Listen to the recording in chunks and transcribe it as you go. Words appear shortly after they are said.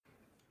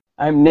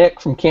I'm Nick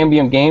from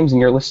Cambium Games,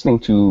 and you're listening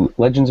to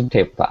Legends of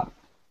Tabletop.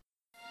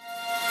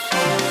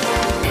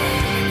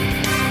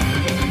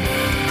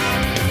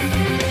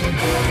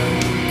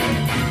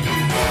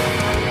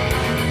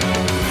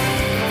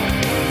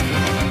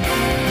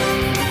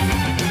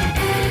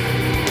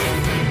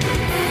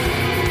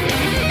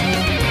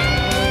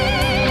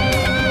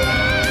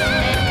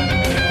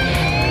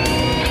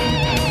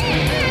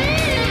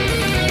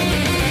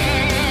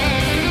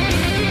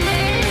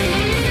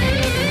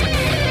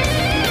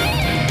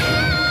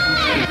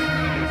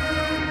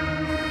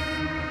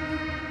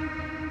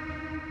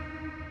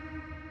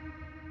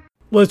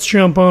 Let's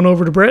jump on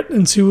over to Brett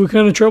and see what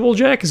kind of trouble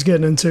Jack is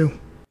getting into.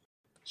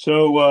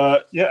 So,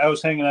 I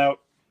was hanging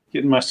out,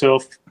 getting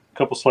myself a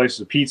couple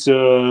slices of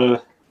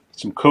pizza,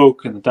 some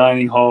Coke in the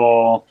dining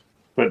hall.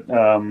 But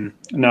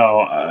no,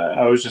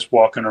 I was just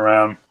walking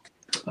around,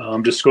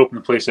 just scoping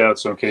the place out.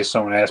 So in case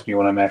someone asks me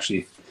when I'm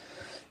actually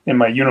in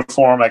my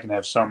uniform, I can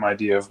have some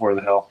idea of where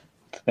the hell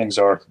things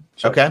are.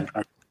 So okay.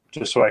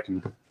 Just so I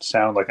can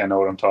sound like I know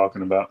what I'm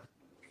talking about.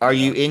 Are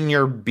you in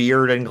your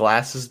beard and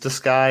glasses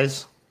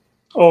disguise?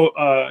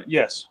 Oh,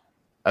 yes.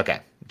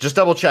 Okay. Just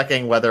double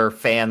checking whether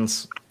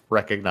fans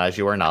recognize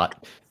you or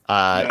not.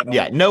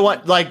 Yeah, no one,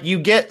 like, you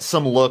get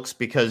some looks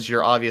because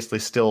you're obviously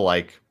still,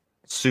 like,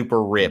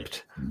 super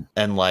ripped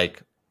and,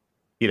 like,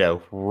 you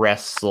know,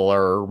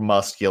 wrestler,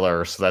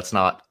 muscular, so that's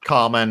not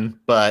common,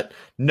 but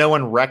no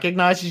one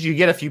recognizes you. You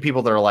get a few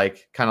people that are,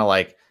 like, kind of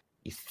like,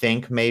 you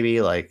think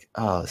maybe, like,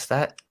 oh, is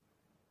that,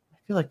 I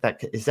feel like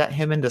that, is that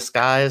him in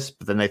disguise?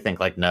 But then they think,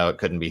 like, no, it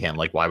couldn't be him.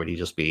 Like, why would he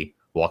just be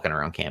walking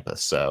around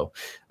campus? So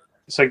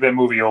it's like that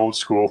movie Old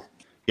School.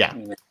 Yeah.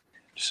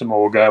 Just some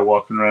old guy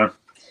walking around.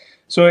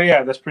 So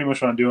yeah, that's pretty much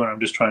what I'm doing.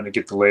 I'm just trying to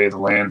get the lay of the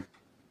land.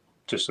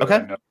 Just so I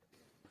know.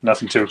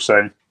 Nothing too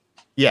exciting.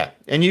 Yeah,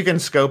 and you can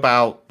scope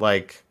out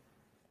like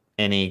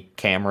any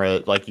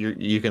camera, like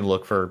you can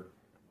look for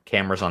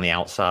cameras on the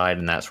outside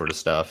and that sort of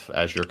stuff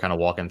as you're kind of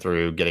walking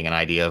through, getting an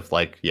idea of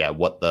like, yeah,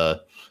 what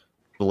the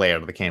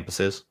layout of the campus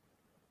is.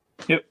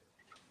 Yep.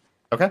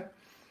 Okay.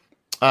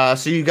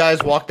 So you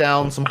guys walk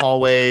down some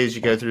hallways,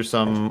 you go through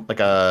some, like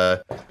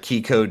a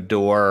key code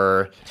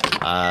door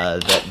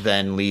that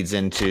then leads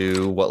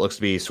into what looks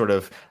to be sort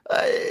of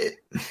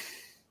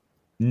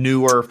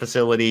newer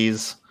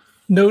facilities.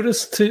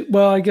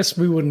 I guess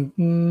we wouldn't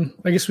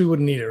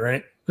need it,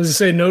 right? Does it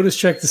say notice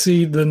check to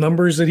see the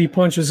numbers that he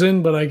punches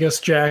in? But I guess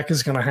Jack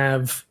is going to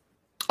have...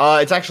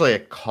 it's actually a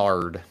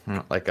card.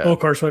 Like a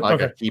card swipe.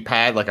 Like okay. a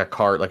keypad, like a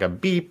card, like a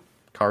beep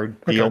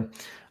card deal.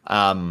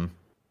 Okay.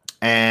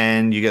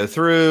 And you go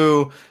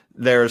through,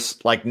 there's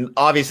like,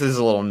 obviously this is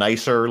a little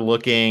nicer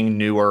looking,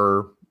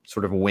 newer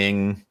sort of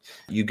wing.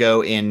 You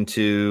go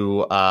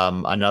into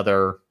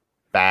another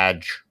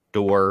badge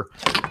door,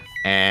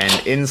 and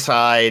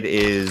inside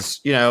is,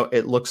 you know,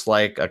 it looks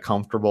like a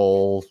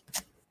comfortable,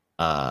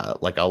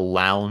 like a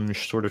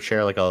lounge sort of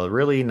chair, like a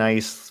really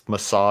nice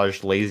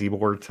massaged lazy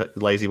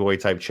boy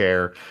type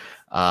chair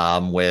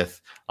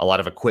with a lot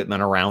of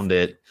equipment around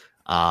it.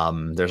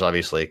 There's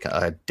obviously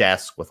a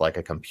desk with like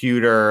a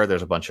computer.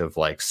 There's a bunch of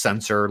like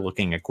sensor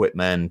looking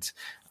equipment,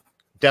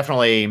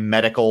 definitely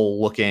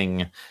medical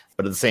looking,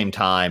 but at the same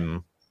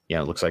time, you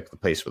know, it looks like the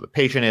place where the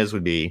patient is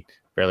would be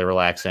fairly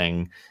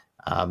relaxing.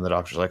 The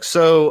doctor's like,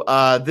 so,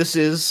 this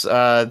is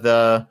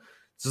the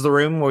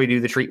room where we do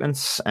the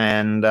treatments.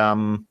 And,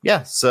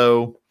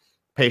 so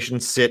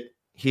patients sit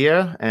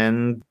here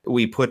and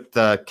we put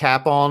the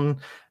cap on,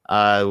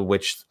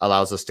 which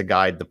allows us to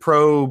guide the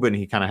probe. And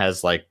he kind of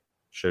has like,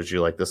 shows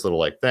you like this little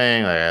like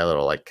thing, like a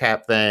little like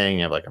cap thing.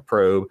 You have like a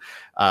probe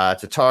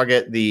to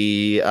target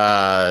the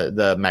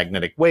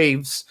magnetic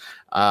waves,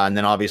 and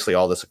then obviously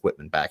all this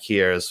equipment back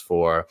here is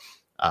for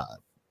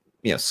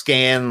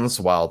scans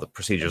while the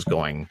procedure is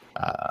going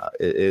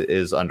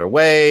is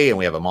underway, and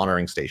we have a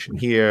monitoring station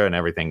here and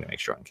everything to make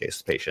sure in case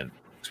the patient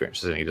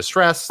experiences any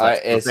distress.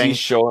 As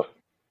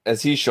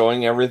he's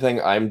showing everything,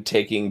 I'm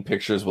taking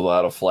pictures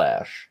without a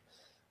flash.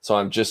 So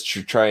I'm just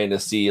trying to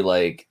see,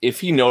 like,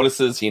 if he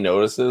notices,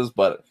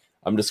 but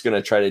I'm just going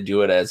to try to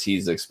do it as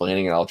he's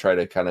explaining, and I'll try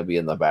to kind of be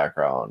in the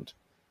background.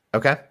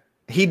 Okay.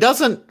 He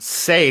doesn't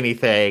say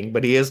anything,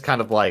 but he is kind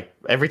of like,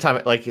 every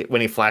time, like,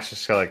 when he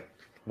flashes, he's like,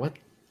 what?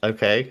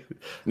 Okay.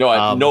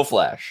 No, no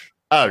flash.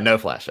 Oh, no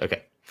flash.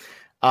 Okay.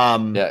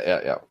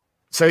 Yeah.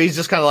 So he's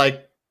just kind of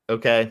like,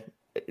 okay.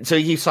 So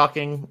he keeps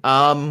talking.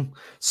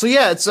 So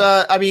yeah, it's,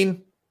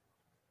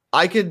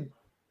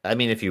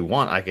 if you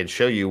want, I could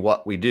show you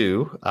what we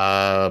do.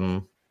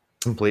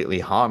 Completely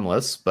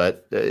harmless,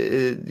 but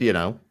I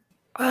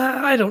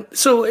don't.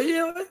 So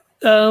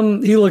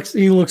he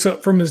looks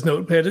up from his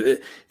notepad.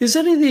 Is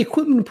any of the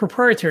equipment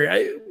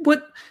proprietary?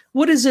 What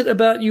is it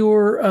about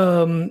your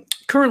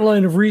current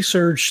line of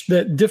research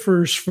that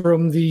differs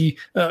from the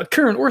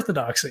current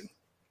orthodoxy?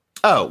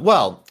 Oh,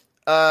 well,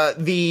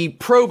 the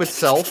probe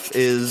itself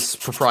is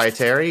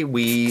proprietary.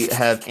 We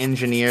have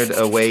engineered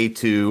a way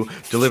to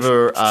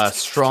deliver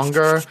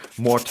stronger,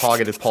 more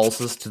targeted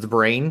pulses to the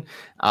brain,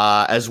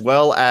 as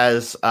well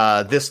as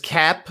this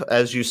cap.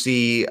 As you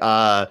see,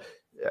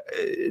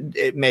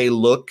 it may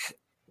look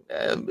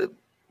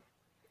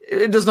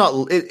it does not.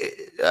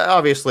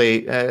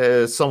 Obviously,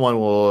 someone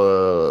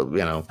will,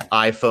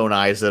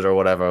 iPhoneize it or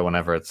whatever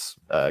whenever it's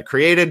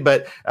created,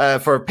 but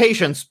for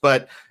patients,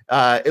 but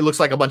it looks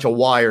like a bunch of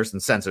wires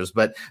and sensors.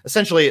 But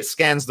essentially, it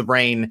scans the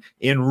brain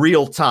in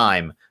real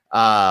time,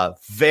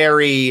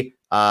 very,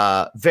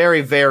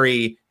 very,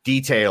 very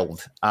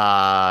detailed,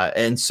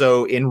 and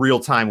so in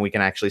real time we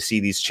can actually see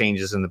these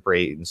changes in the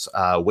brain's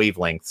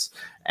wavelengths.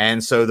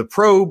 And so the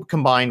probe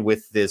combined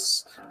with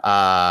this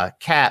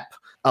cap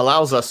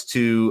allows us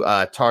to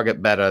target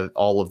better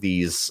all of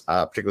these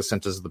particular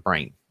centers of the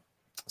brain.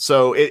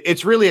 So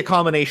it's really a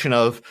combination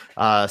of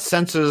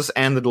sensors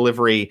and the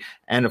delivery,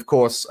 and of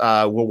course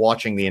we're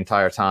watching the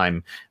entire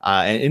time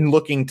and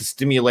looking to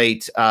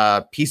stimulate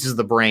pieces of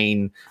the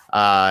brain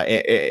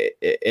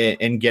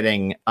and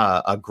getting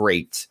a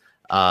great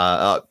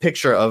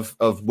picture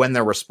of when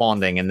they're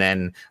responding. And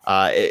then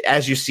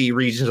as you see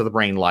regions of the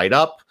brain light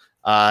up,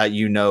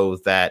 you know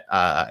that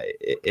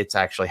it's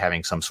actually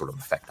having some sort of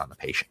effect on the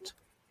patient.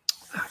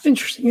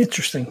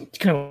 Interesting.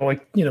 Kind of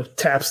like,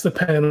 taps the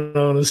pen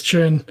on his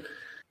chin.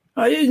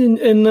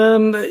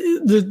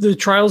 The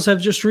trials have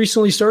just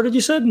recently started,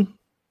 you said?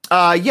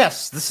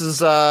 Yes, this is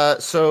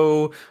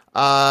so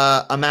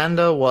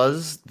Amanda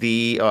was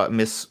the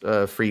Miss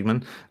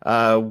Friedman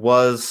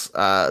was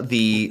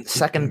the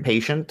second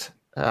patient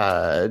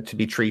to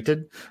be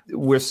treated.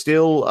 We're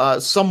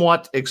still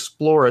somewhat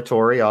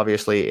exploratory,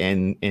 obviously,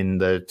 in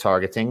the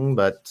targeting,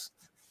 but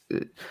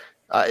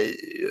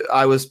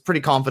I was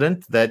pretty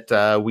confident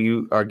that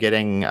we are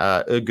getting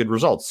good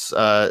results.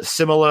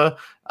 Similar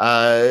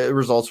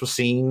results were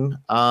seen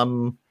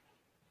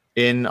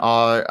in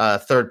our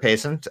third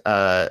patient,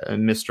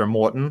 Mr.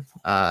 Morton,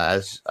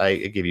 as I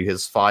give you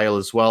his file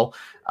as well.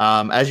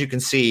 As you can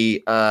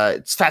see,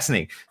 it's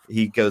fascinating.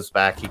 He goes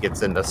back, he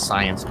gets into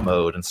science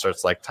mode and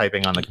starts like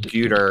typing on the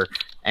computer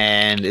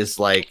and is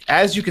like,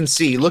 as you can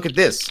see, look at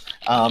this.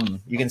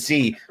 You can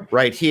see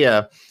right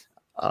here,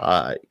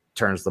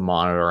 turns the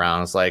monitor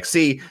around. It's like,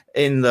 see,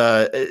 in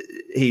the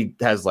he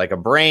has like a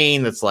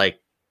brain that's like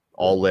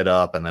all lit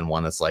up, and then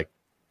one that's like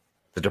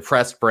the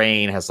depressed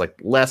brain has like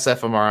less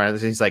fMRI.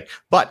 He's like,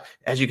 but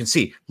as you can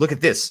see, look at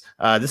this.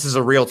 This is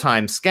a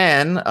real-time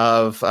scan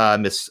of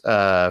Miss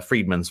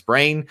Friedman's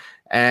brain,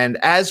 and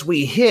as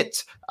we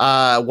hit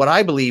what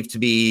I believe to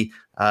be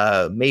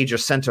major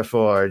center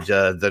for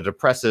the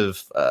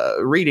depressive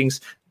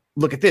readings,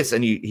 look at this.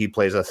 And he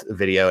plays a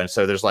video, and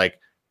so there's like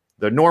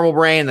the normal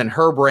brain, then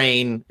her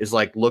brain is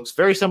like, looks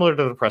very similar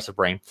to the depressive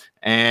brain.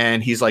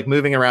 And he's like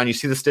moving around. You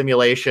see the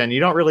stimulation. You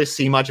don't really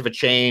see much of a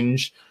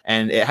change.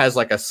 And it has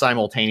like a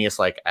simultaneous,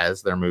 like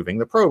as they're moving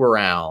the probe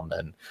around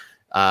and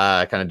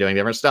kind of doing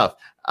different stuff.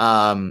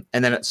 And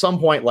then at some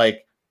point,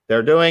 like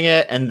they're doing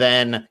it. And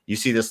then you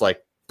see this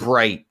like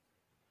bright,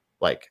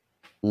 like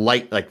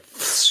light, like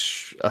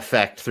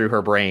effect through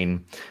her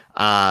brain.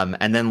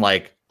 And then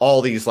like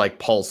all these like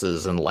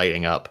pulses and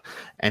lighting up.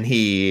 And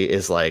he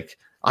is like,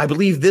 I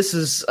believe this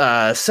is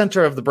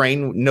center of the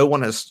brain no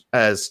one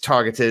has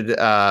targeted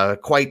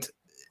quite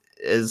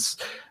as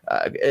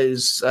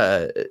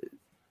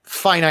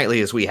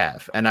finitely as we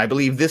have. And I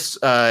believe this,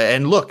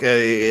 and look,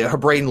 her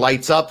brain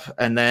lights up,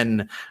 and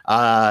then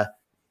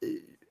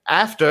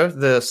after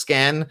the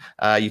scan,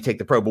 you take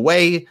the probe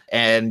away,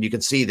 and you can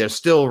see there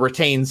still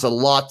retains a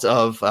lot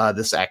of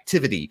this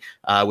activity,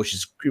 which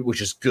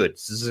is good.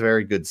 This is a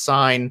very good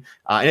sign.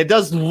 And it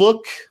does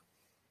look,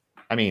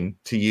 I mean,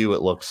 to you,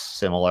 it looks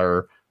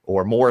similar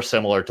or more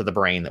similar to the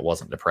brain that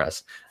wasn't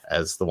depressed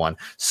as the one.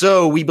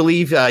 So we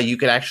believe you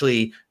could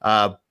actually,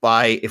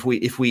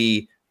 if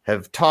we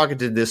have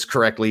targeted this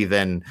correctly,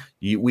 then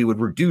we would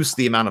reduce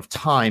the amount of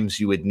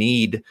times you would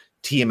need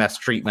TMS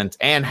treatment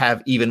and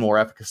have even more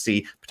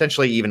efficacy,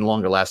 potentially even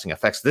longer lasting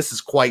effects. This is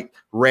quite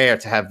rare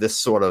to have this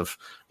sort of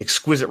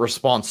exquisite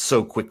response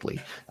so quickly.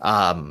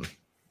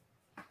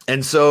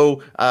 And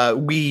so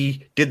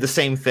we did the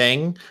same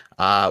thing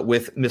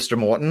with Mr.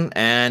 Morton,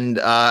 and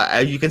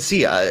you can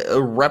see a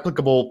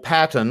replicable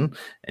pattern,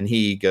 and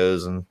he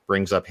goes and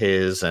brings up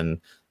his, and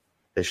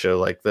they show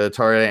like the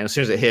target, and as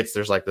soon as it hits,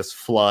 there's like this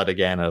flood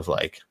again of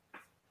like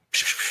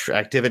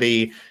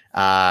activity,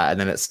 and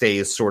then it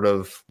stays sort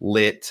of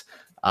lit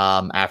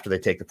after they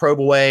take the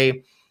probe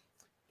away.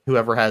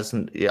 Whoever has,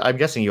 I'm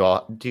guessing you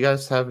all, do you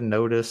guys have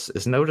Notice?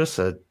 Is Notice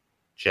a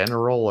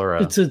general or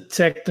a? It's a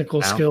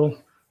technical skill.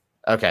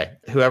 Okay,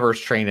 whoever's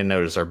trained in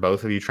Notice, are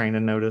both of you trained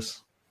in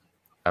Notice?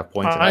 I've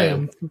pointed I out.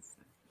 am.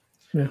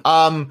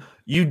 Yeah.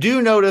 You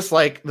do notice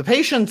like the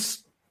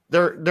patients,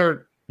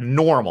 they're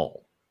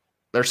normal.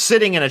 They're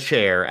sitting in a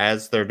chair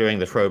as they're doing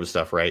the probe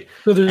stuff, right?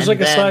 So there's like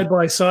a side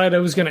by side. I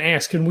was going to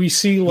ask, can we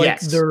see like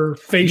their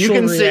facial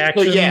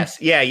reaction?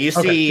 You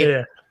see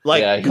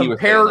like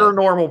comparator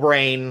normal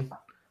brain,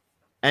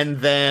 and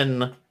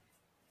then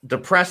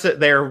depress it.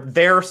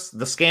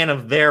 The scan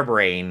of their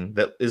brain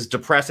that is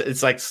depressed.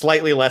 It's like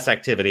slightly less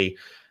activity.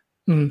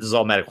 This is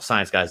all medical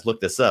science, guys.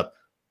 Look this up.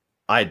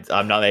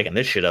 I'm not making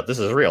this shit up. This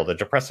is real. The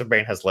depressive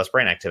brain has less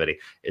brain activity.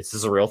 This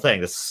is a real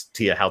thing. This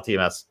is how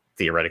TMS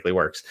theoretically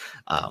works.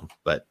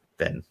 But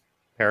then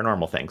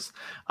paranormal things.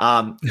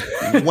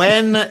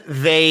 When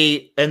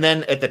they, and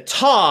then at the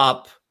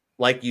top,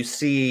 like you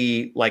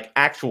see like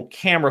actual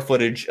camera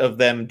footage of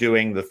them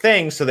doing the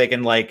thing, so they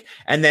can like,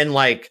 and then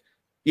like,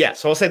 yeah.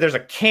 So I'll say there's a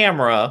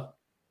camera.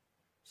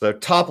 So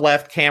top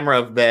left camera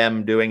of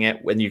them doing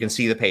it when you can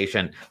see the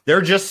patient.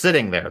 They're just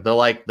sitting there.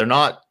 They're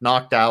not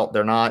knocked out.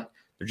 They're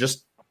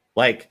just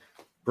like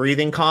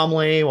breathing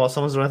calmly while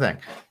someone's doing a thing.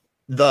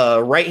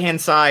 The right-hand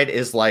side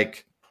is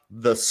like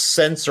the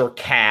sensor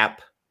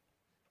cap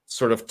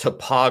sort of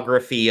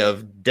topography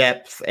of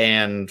depth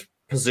and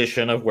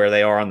position of where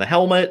they are on the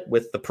helmet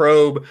with the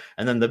probe.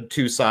 And then the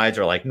two sides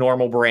are like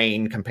normal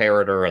brain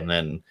comparator and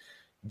then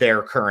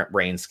their current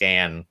brain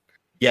scan.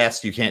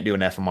 Yes, you can't do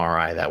an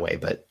fMRI that way,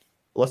 but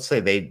let's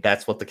say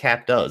that's what the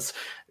cap does.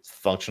 It's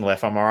functional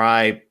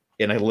fMRI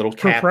in a little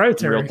cap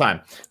in real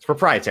time. It's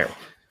proprietary.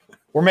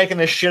 We're making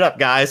this shit up,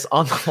 guys,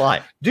 on the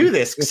fly. Do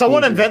this.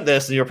 Someone invent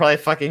this, and you'll probably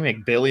fucking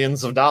make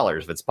billions of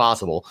dollars if it's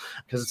possible,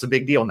 because it's a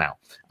big deal now.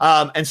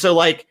 And so,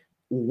 like,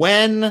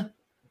 when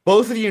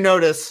both of you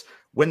notice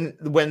when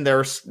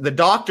there's the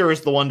doctor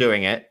is the one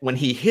doing it, when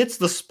he hits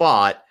the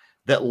spot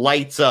that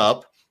lights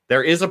up,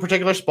 there is a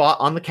particular spot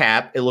on the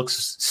cap. It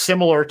looks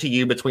similar to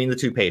you between the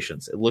two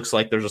patients. It looks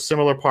like there's a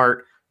similar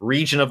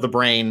region of the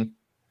brain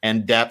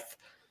and depth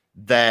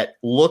that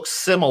looks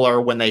similar.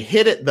 When they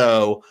hit it,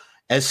 though,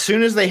 as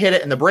soon as they hit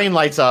it and the brain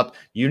lights up,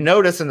 you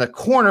notice in the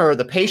corner,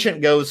 the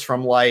patient goes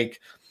from like,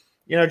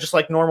 just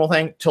like normal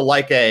thing to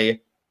like a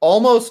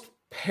almost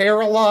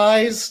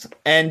paralyzed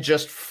and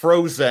just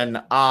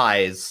frozen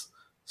eyes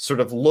sort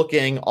of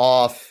looking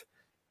off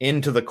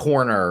into the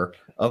corner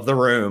of the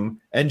room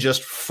and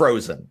just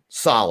frozen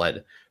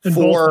solid.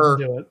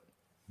 And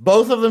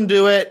both of them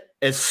do it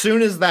as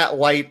soon as that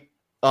light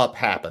up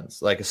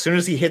happens. Like as soon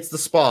as he hits the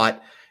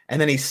spot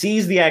and then he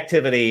sees the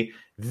activity,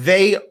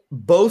 they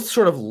both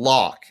sort of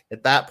lock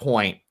at that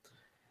point,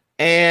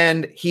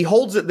 and he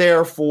holds it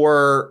there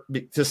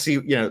to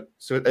see,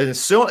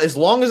 so as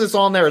long as it's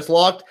on there, it's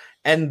locked,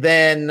 and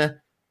then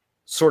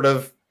sort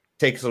of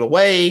takes it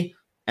away,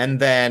 and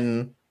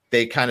then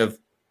they kind of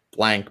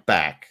blank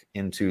back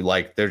into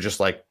like, they're just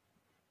like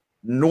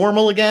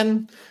normal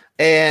again.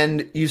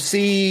 And you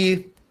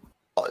see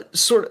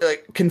sort of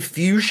like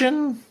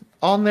confusion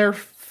on their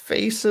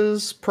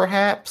faces,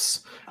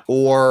 perhaps,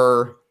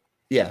 or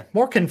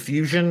more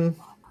confusion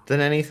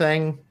than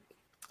anything.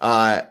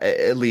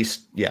 At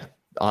least,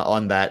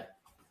 on that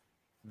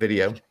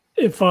video.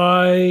 If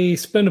I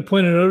spend a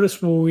point of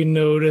notice, will we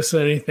notice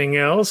anything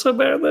else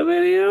about the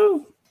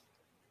video?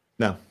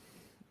 No.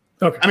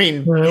 Okay. I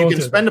mean, you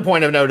can spend a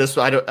point of notice.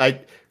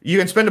 You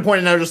can spend a point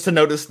of notice to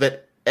notice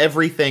that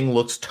everything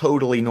looks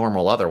totally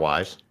normal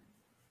otherwise.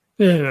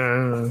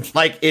 Yeah.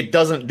 Like it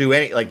doesn't do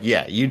any. Like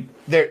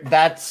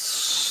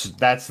that's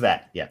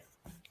that. Yeah.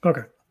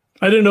 Okay.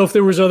 I didn't know if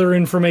there was other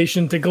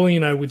information to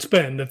glean. I would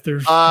spend if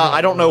there's.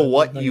 I don't know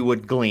what you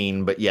would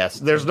glean, but yes,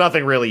 there's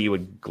nothing really you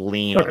would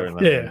glean other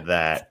than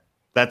that.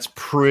 That's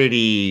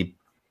pretty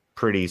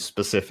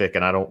specific,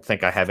 and I don't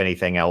think I have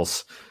anything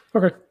else.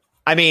 Okay.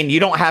 I mean, you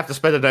don't have to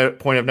spend a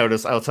point of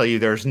notice. I'll tell you,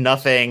 there's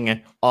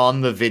nothing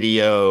on the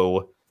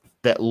video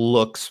that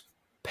looks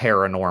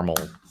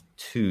paranormal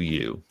to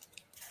you.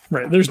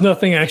 Right. There's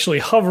nothing actually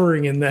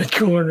hovering in that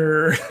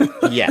corner.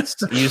 Yes.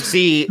 You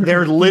see,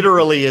 there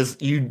literally is,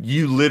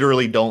 you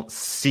literally don't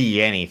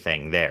see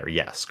anything there.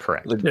 Yes,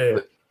 correct.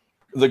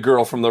 The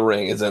girl from The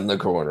Ring is in the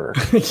corner.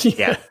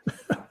 Yeah.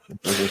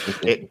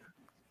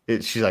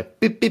 She's like,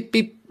 beep, beep,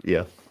 beep.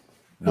 Yeah.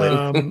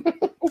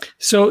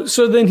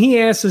 So then he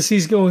asks as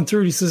he's going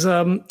through, he says,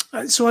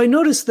 so I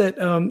noticed that,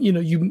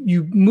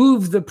 you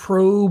move the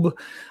probe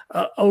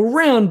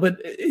around, but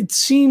it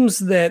seems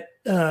that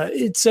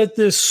it's at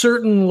this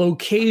certain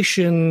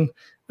location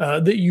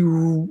that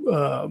you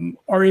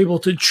are able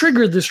to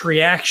trigger this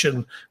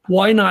reaction.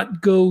 Why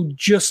not go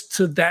just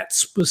to that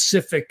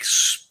specific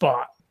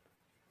spot?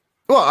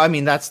 Well, I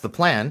mean, that's the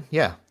plan.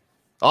 Yeah.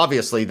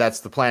 Obviously, that's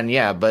the plan,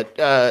 yeah, but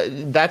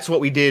that's what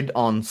we did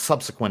on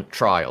subsequent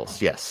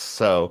trials, yes.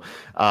 So,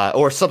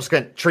 or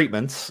subsequent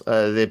treatments.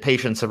 The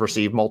patients have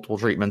received multiple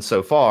treatments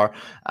so far.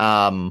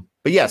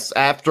 But yes,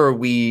 after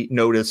we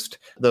noticed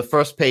the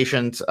first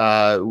patient,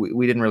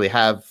 we didn't really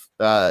have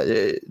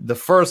the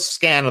first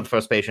scan of the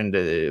first patient.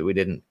 We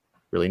didn't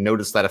really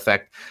notice that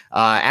effect.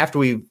 After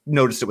we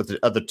noticed it with the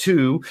other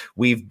two,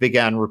 we've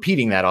begun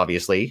repeating that,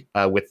 obviously,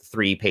 with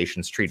 3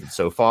 patients treated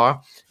so far.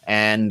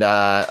 And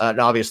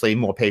obviously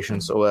more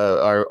patients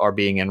are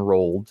being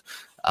enrolled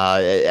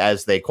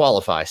as they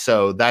qualify.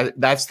 So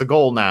that's the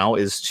goal now,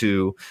 is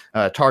to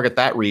target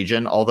that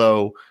region.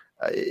 Although,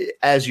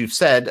 as you've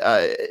said,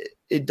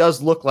 it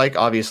does look like,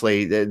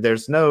 obviously,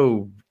 there's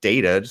no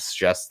data to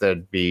suggest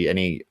there'd be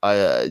any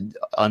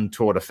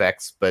untoward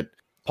effects, but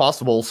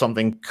possible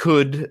something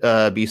could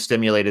be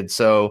stimulated.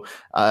 So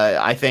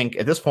I think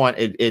at this point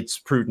it's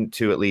prudent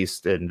to at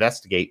least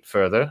investigate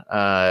further.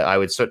 I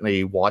would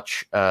certainly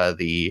watch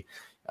the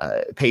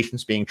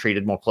patients being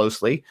treated more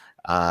closely.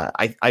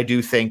 I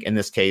do think in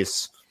this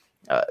case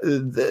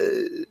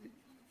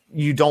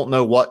you don't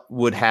know what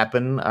would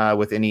happen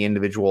with any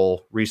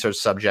individual research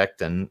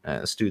subject, and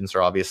students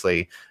are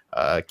obviously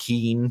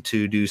keen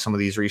to do some of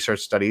these research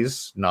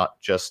studies, not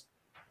just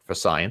for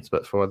science,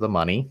 but for the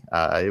money.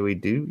 We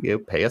do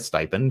pay a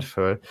stipend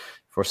for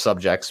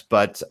subjects,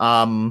 but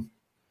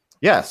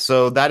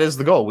so that is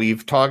the goal.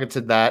 We've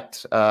targeted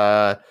that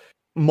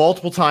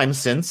multiple times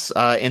since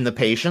in the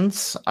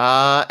patients,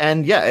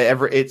 and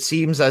it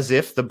seems as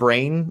if the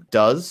brain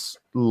does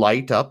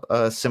light up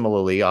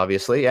similarly,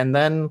 obviously, and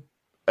then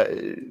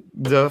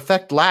the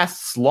effect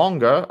lasts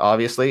longer,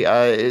 obviously,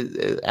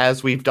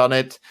 as we've done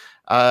it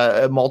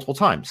multiple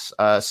times.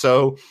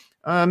 So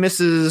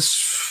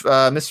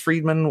Miss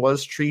Friedman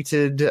was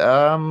treated,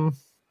 I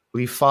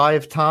believe,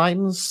 5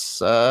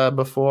 times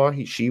before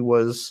she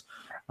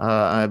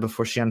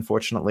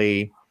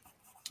unfortunately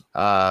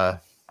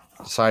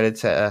decided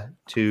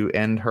to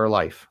end her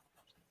life.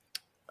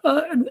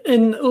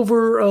 And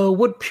over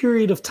what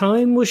period of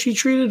time was she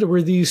treated? Or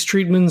were these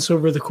treatments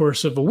over the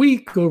course of a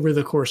week, over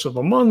the course of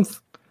a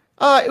month?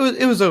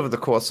 It was over the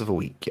course of a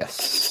week,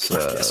 yes.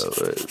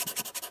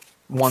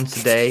 Once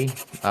a day,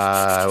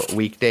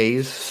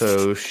 weekdays.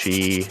 So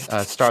she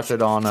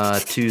started on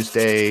a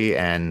Tuesday,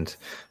 and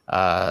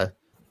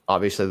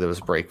obviously there was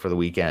a break for the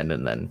weekend,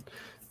 and then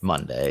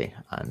Monday.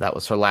 And that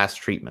was her last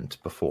treatment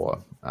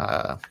before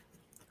her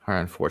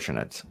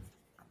unfortunate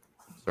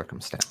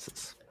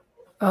circumstances.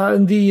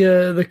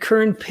 The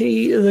current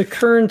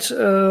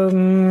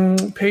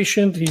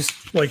patient,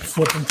 he's like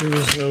flipping through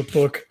his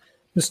notebook.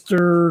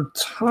 Mr.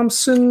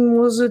 Thompson,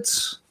 was it?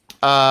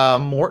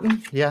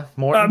 Morton. Yeah,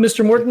 Morton.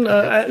 Mr. Morton,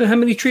 how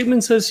many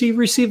treatments has he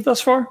received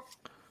thus far?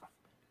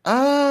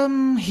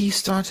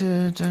 He's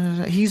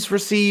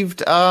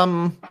received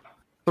 3.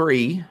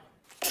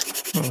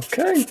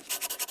 Okay.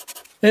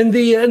 And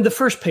the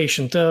first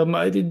patient,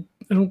 I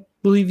don't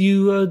believe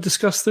you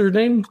discussed their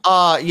name.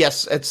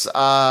 Yes, it's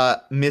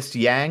Miss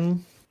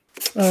Yang.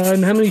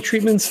 And how many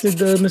treatments did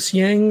Miss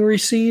Yang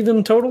receive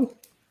in total?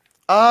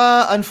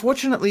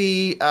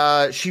 Unfortunately,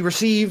 she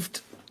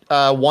received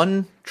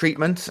 1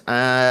 treatment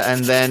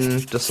and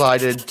then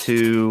decided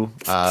to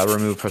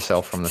remove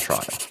herself from the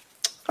trial.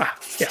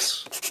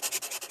 Yes.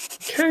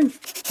 Okay.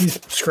 He's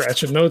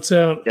scratching notes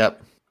out.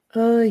 Yep.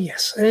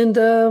 Yes. And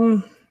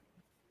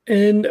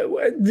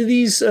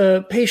these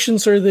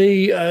patients, are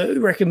they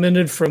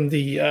recommended from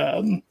the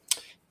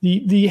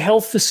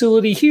health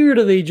facility here?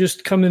 Do they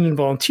just come in and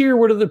volunteer?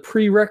 What are the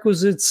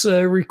prerequisites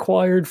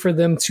required for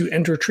them to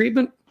enter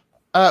treatment?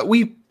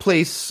 We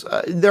place,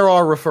 there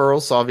are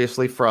referrals,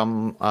 obviously,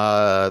 from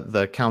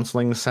the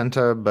counseling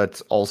center,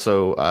 but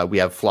also we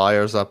have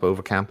flyers up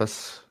over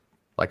campus,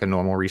 like a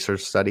normal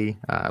research study,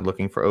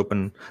 looking for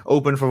open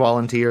for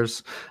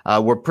volunteers.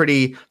 We're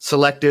pretty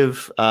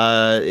selective.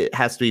 It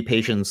has to be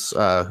patients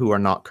who are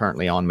not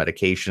currently on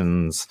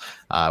medications,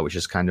 which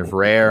is kind of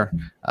rare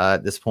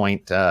at this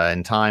point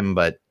in time,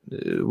 but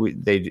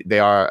they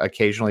are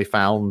occasionally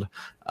found,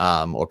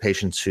 or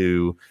patients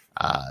who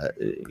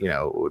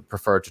would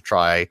prefer to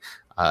try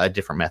a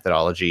different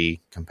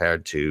methodology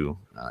compared to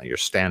your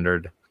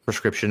standard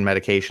prescription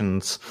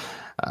medications.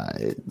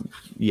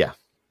 Yes,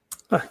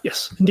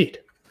 indeed.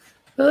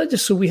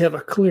 Just so we have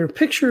a clear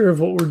picture of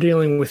what we're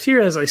dealing with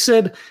here. As I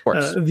said,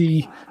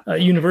 the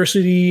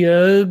university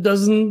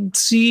doesn't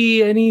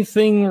see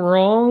anything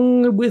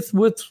wrong with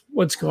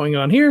what's going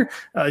on here.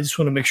 I just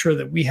want to make sure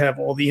that we have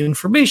all the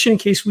information in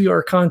case we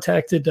are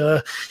contacted,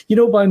 by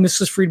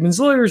Mrs.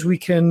 Friedman's lawyers. We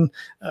can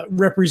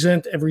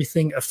represent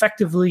everything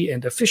effectively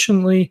and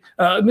efficiently.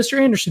 Mr.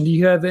 Anderson, do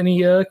you have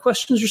any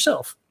questions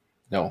yourself?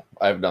 No,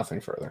 I have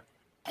nothing further.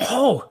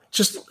 Oh,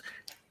 just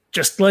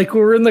like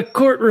we're in the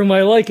courtroom.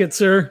 I like it,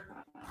 sir.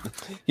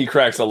 He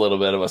cracks a little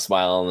bit of a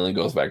smile and then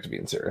goes back to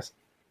being serious.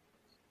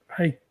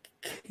 I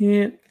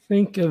can't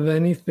think of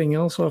anything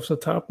else off the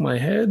top of my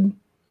head.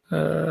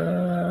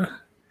 So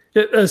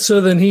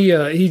then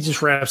he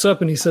just wraps up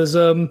and he says,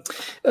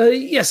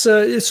 yes,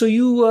 so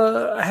you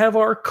have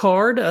our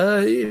card.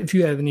 If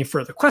you have any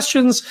further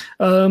questions,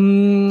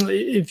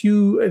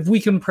 if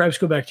we can perhaps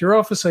go back to your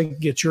office, I can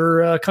get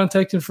your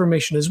contact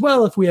information as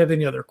well. If we have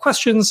any other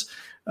questions,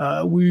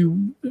 we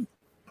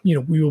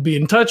will be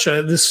in touch.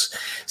 This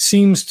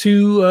seems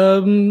to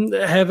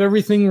have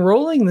everything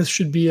rolling. This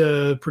should be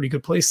a pretty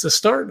good place to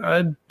start.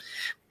 I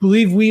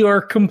believe we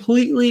are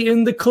completely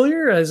in the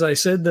clear. As I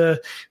said,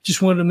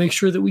 just wanted to make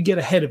sure that we get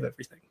ahead of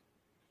everything.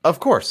 Of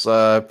course.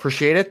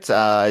 Appreciate it.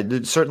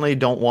 Certainly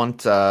don't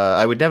want,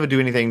 I would never do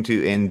anything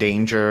to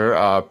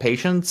endanger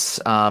patients.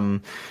 I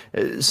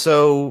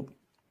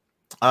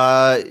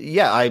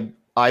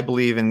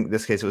believe in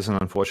this case it was an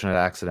unfortunate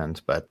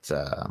accident, but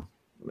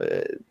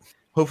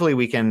hopefully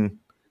we can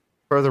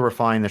further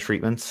refine the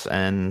treatments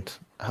and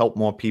help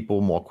more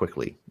people more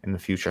quickly in the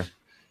future.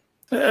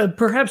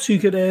 Perhaps you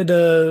could add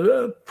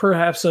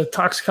perhaps a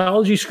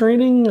toxicology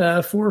screening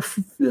for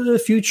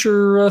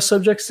future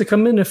subjects to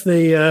come in if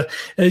they,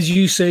 as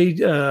you say,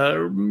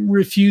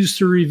 refuse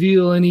to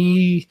reveal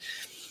any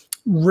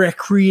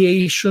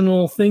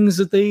recreational things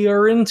that they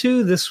are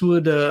into. This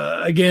would,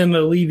 again,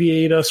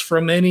 alleviate us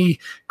from any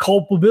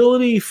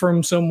culpability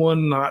from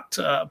someone not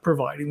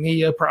providing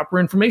the proper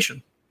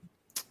information.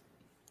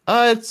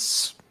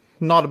 It's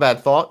not a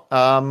bad thought.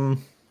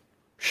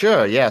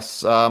 Sure,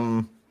 yes.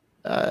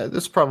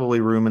 There's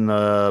probably room in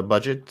the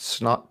budget.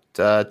 It's not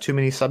too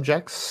many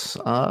subjects,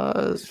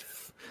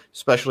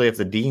 especially if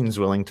the dean's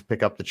willing to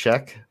pick up the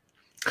check.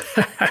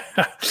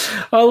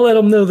 I'll let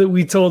them know that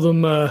we told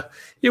them.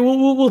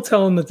 We'll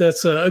tell them that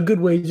that's a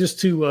good way just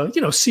to,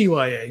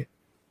 CYA.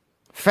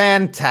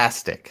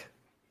 Fantastic.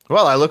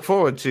 Well, I look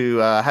forward to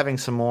having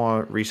some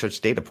more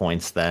research data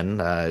points then.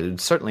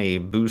 It'd certainly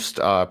boost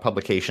our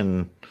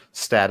publication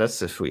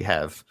status if we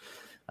have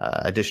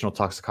additional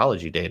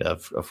toxicology data,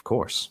 of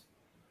course.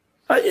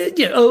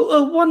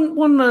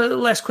 One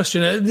last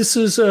question. This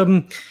is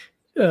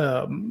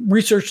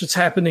research that's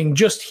happening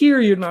just here.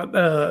 You're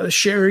not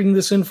sharing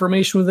this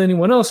information with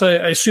anyone else. I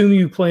assume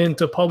you plan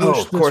to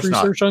publish this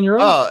research on your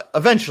own?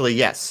 Eventually,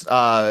 yes.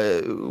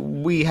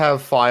 We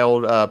have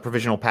filed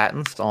provisional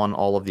patents on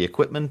all of the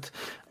equipment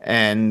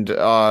and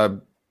are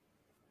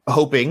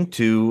hoping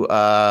to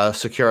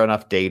secure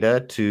enough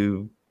data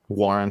to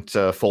warrant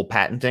full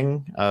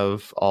patenting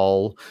of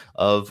all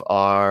of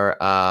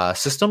our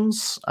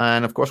systems.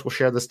 And of course, we'll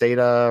share this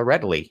data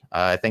readily.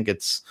 I think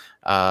it's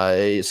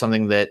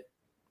something that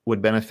would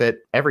benefit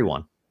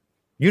everyone,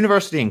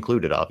 university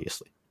included,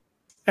 obviously.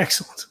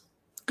 Excellent.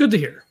 Good to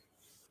hear.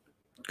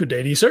 Good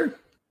day to you, sir.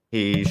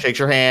 He shakes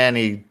your hand.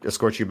 He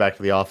escorts you back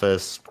to the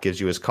office,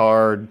 gives you his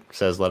card,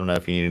 says, let him know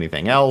if you need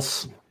anything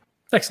else.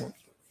 Excellent.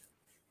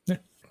 Yeah.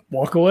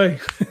 Walk away.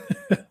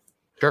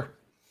 Sure.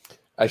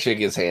 I shake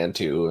his hand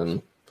too,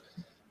 and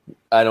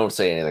I don't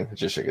say anything. I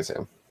just shake his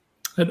hand.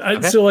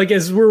 And so, like,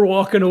 as we're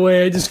walking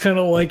away, I just kind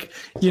of I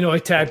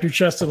tap your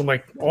chest and I'm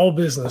like, all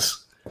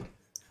business.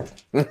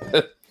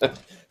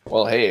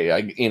 Well, hey,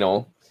 I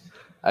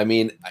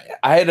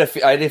had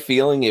a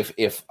feeling if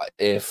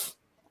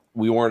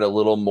we weren't a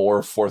little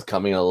more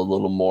forthcoming, a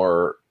little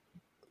more,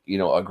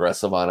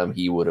 aggressive on him,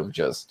 he would have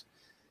just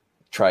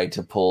tried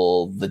to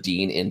pull the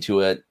dean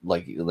into it.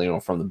 Like,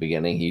 from the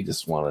beginning, he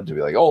just wanted to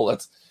be like, oh,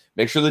 let's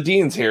make sure the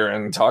dean's here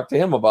and talk to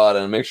him about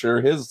it and make sure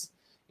his,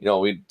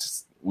 we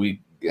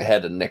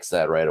had to nix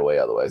that right away.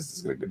 Otherwise,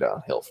 it's going to go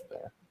downhill from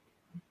there.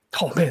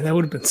 Oh man, that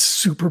would have been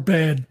super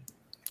bad.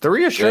 The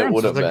reassurance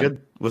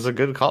was a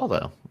good call,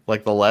 though.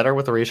 Like the letter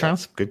with the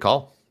reassurance, good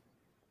call.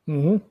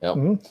 Mm-hmm. Yep.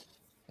 Mm-hmm.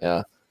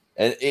 Yeah.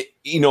 And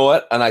you know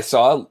what? And I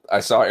saw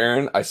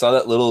Aaron. I saw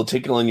that little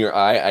tickle in your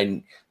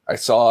eye. I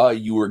saw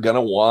you were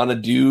gonna want to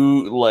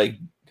do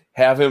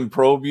have him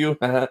probe you,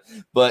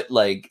 but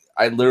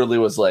I literally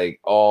was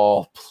like,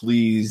 "Oh,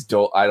 please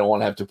don't! I don't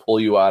want to have to pull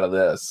you out of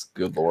this."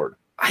 Good Lord.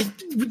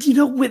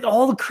 With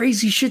all the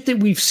crazy shit that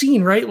we've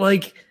seen, right?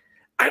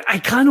 I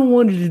kind of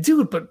wanted to do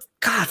it, but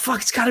God,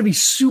 fuck, it's got to be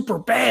super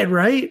bad,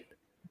 right?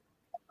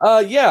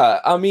 Yeah.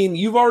 I mean,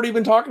 you've already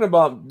been talking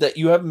about that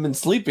you haven't been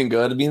sleeping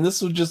good. I mean,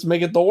 this would just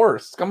make it the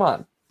worst. Come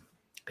on.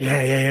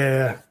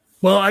 Yeah.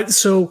 Well,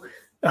 the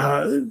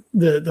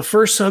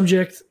first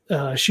subject,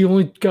 she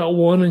only got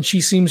one, and she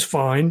seems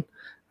fine.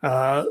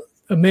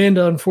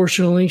 Amanda,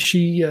 unfortunately,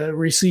 she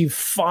received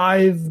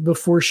 5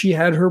 before she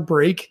had her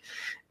break,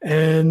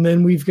 and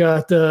then we've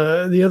got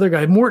the other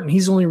guy, Morton.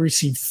 He's only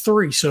received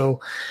 3, so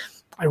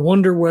I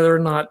wonder whether or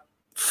not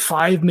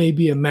 5 may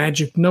be a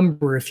magic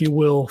number, if you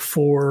will,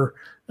 for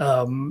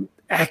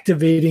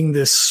activating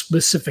this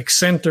specific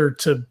center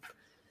to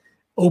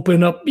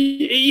open up.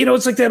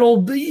 It's like that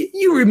old,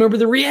 you remember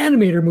the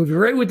Reanimator movie,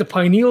 right? With the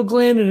pineal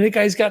gland, and that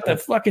guy's got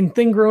that fucking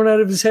thing growing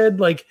out of his head.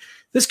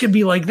 This could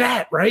be like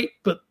that, right?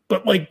 But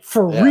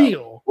for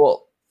real.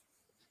 Well,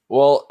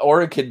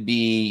 or it could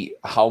be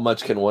how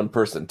much can one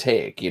person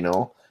take,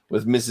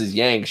 With Mrs.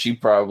 Yang,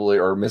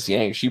 Miss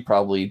Yang,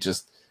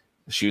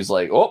 she was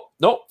like, oh,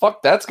 no,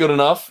 fuck, that's good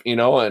enough,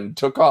 and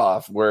took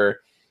off. Where,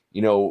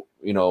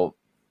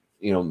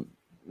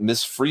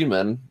 Miss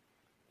Freeman,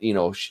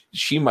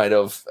 she might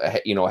have,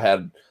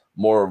 had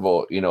more of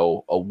a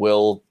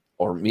will,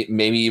 or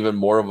maybe even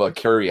more of a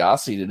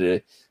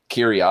curiosity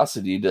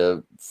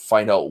to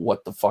find out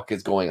what the fuck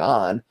is going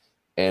on.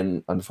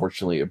 And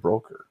unfortunately, it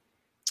broke her.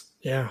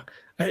 Yeah.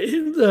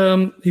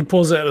 He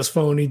pulls out his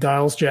phone. He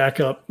dials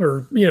Jack up,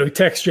 or, he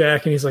texts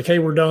Jack, and he's like, hey,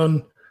 we're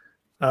done.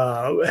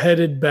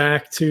 Headed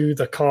back to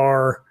the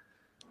car.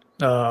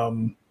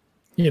 We'll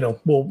let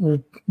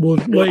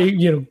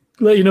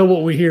you know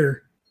what we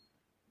hear,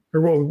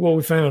 or what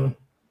we found.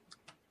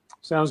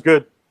 Sounds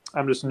good.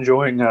 I'm just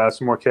enjoying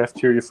some more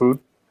cafeteria food.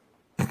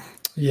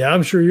 Yeah,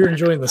 I'm sure you're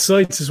enjoying the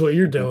sights, is what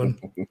you're doing.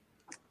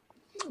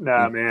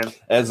 Nah, man.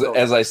 As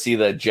I see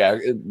that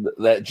Jack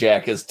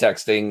is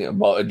texting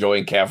about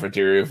enjoying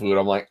cafeteria food,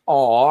 I'm like,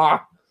 aw.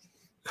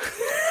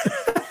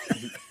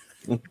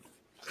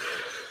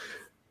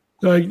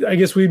 I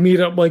guess we meet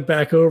up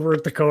back over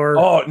at the car.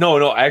 Oh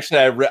no!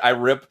 Actually, I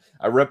rip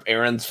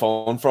Aaron's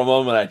phone from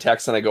him, and I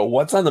text and I go,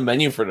 "What's on the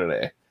menu for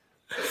today?"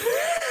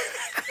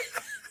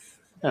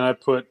 And I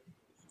put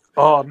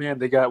Oh man,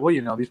 they got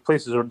these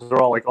places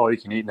they're all like all you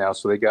can eat now.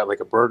 So they got like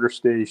a burger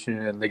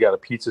station, they got a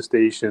pizza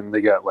station,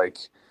 they got like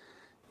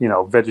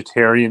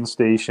vegetarian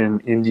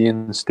station,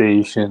 Indian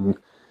station.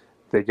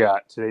 They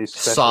got today's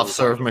special Soft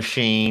serve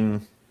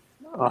machine.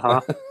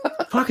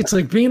 Fuck, it's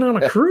like being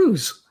on a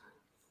cruise.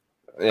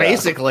 Yeah.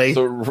 Basically.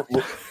 So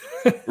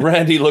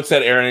Randy looks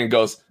at Aaron and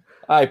goes,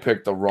 "I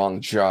picked the wrong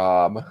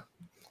job."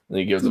 And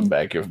he gives him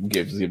back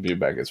gives you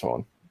back his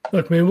phone.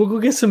 Look, man, we'll go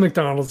get some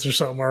McDonald's or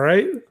something, all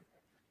right?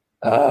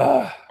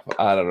 I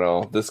don't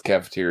know. This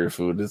cafeteria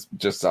food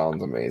just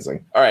sounds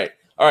amazing. All right.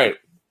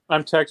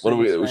 I'm texting. What do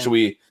we? Should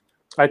we?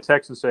 I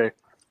text and say,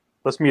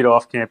 let's meet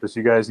off campus.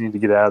 You guys need to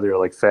get out of there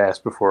like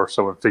fast before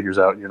someone figures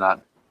out you're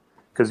not.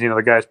 Because,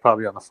 the guy's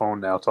probably on the phone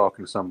now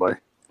talking to somebody.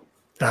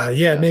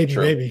 Yeah,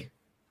 maybe.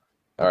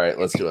 All right,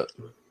 let's do it.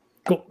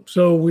 Cool.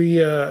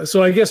 So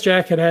so I guess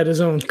Jack had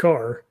his own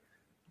car.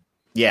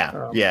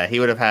 Yeah, he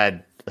would have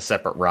had a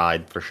separate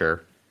ride for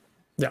sure.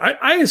 Yeah,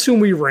 I assume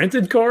we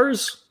rented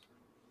cars.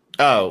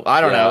 Oh, I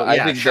don't know. I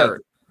Yeah, think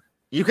sure.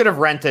 You could have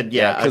rented,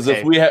 because okay.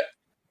 if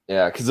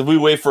we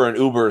wait for an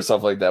Uber or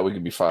stuff like that, we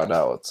could be found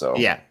out. So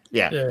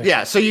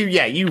Yeah. So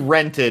you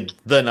rented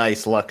the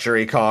nice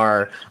luxury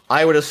car.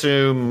 I would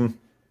assume.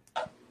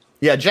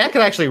 Yeah, Jack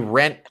could actually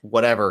rent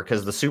whatever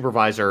because the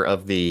supervisor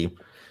of the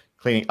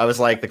cleaning. I was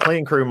like, the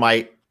cleaning crew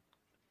might.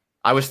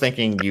 I was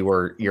thinking you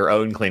were your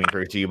own cleaning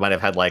crew, so you might have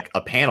had like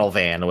a panel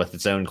van with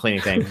its own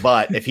cleaning thing.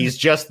 But if he's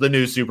just the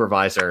new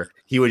supervisor,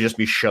 he would just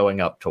be showing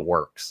up to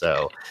work.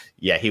 So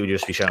yeah, he would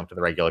just be showing up to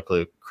the regular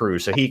crew,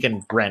 so he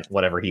can rent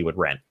whatever he would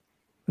rent.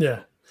 Yeah.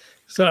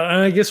 So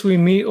I guess we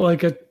meet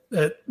like at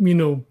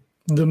the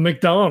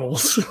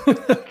McDonald's,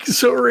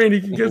 so Randy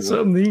can get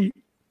something to eat.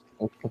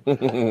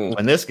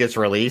 When this gets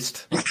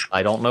released,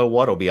 I don't know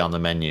what'll be on the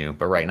menu,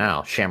 but right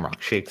now, Shamrock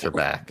Shakes are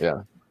back.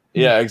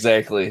 Yeah,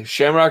 exactly.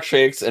 Shamrock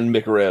Shakes and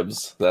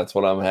McRibs. That's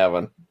what I'm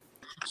having.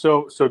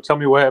 So tell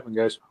me what happened,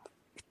 guys.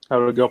 How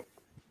did it go?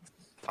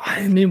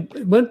 I mean,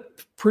 it went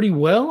pretty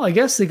well. I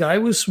guess the guy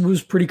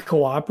was pretty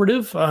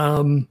cooperative.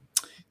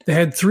 They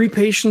had 3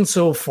 patients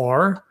so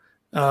far.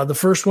 The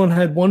first one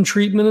had 1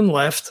 treatment and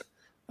left.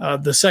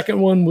 The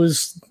second one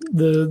was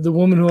the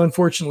woman who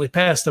unfortunately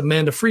passed,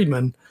 Amanda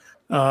Friedman.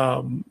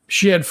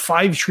 She had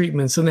 5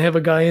 treatments, and they have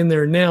a guy in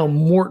there now,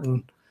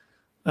 Morton.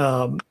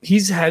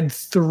 He's had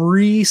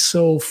 3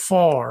 so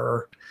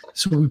far,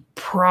 so we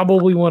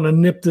probably want to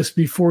nip this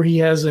before he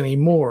has any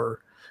more.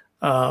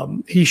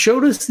 He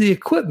showed us the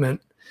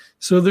equipment.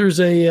 So there's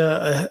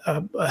a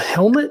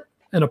helmet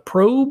and a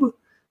probe.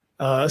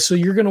 So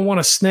you're going to want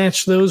to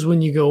snatch those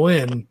when you go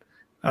in.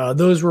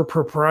 Those were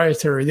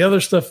proprietary. The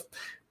other stuff,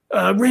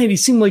 Randy,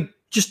 seemed like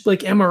just like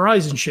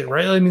MRIs and shit,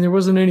 right? I mean, there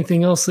wasn't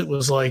anything else that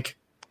was like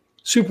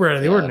super out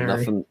of the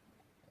ordinary.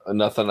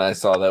 Nothing I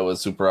saw that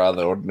was super out of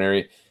the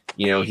ordinary.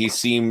 He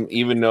seemed,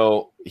 even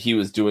though he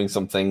was doing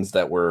some things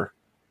that were,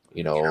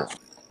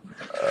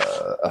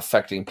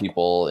 affecting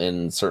people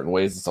in certain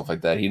ways and stuff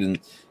like that,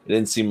 it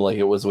didn't seem like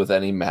it was with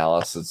any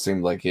malice. It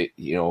seemed like it,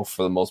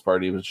 for the most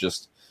part, it was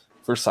just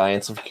for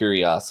science of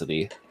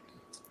curiosity.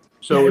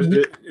 So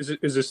is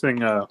this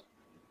thing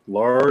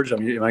large? I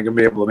mean, am I going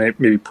to be able to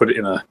maybe put it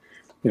in a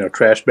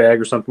trash bag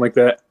or something like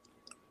that?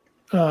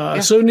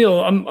 So Neil,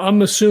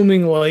 I'm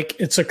assuming like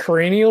it's a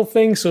cranial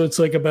thing, so it's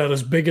like about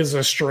as big as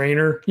a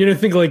strainer.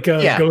 Think like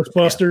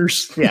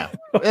Ghostbusters. Yeah,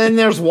 and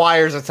there's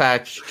wires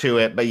attached to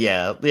it, but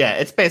yeah,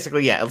 it's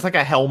basically it's like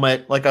a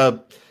helmet, not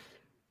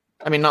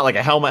like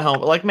a helmet,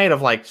 like made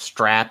of like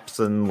straps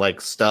and like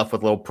stuff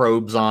with little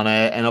probes on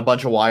it, and a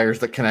bunch of wires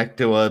that connect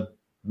to a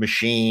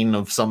machine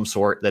of some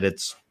sort. The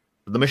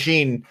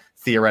machine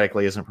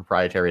theoretically isn't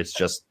proprietary; it's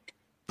just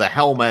the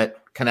helmet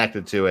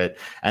connected to it,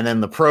 and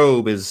then the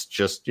probe is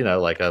just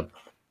like a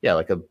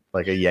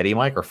Yeti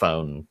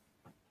microphone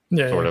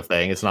sort of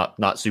thing. It's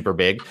not super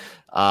big,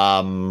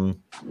 although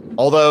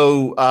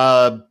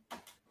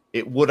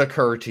it would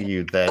occur to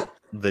you that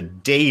the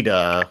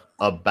data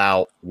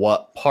about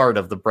what part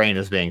of the brain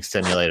is being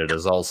stimulated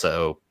is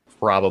also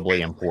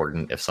probably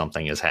important if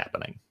something is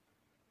happening.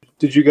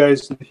 Did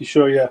he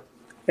show you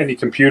any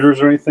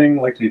computers or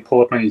anything? Like, did he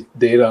pull up any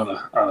data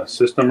on a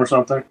system or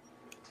something?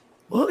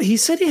 Well, he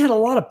said he had a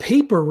lot of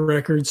paper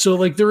records, so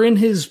like they're in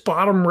his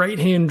bottom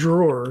right-hand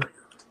drawer.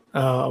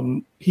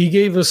 He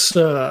gave us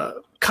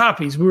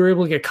copies. We were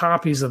able to get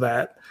copies of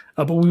that,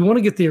 but we want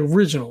to get the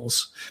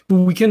originals. But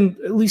we can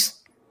at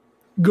least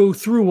go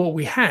through what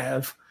we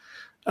have.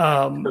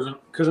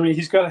 Because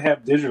he's got to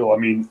have digital.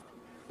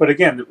 But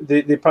again,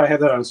 they probably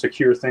have that on a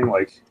secure thing.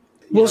 Like,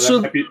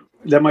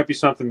 that might be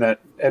something that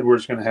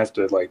Edward's going to have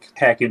to like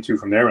hack into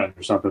from their end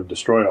or something to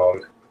destroy all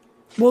of it.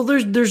 Well,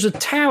 there's a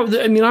tower.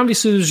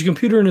 Obviously, there's a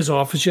computer in his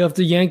office. You have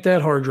to yank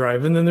that hard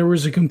drive. And then there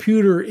was a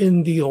computer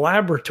in the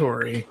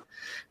laboratory.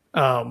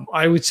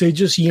 I would say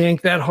just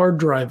yank that hard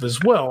drive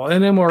as well.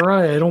 An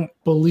MRI, I don't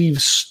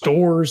believe,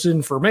 stores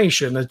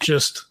information. It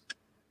just...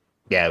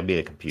 Yeah, it would be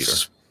the computer.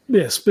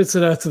 Spits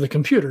it out to the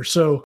computer.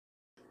 So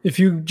if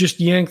you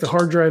just yank the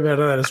hard drive out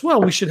of that as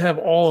well, we should have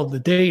all of the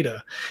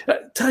data. I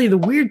tell you, the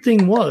weird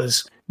thing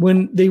was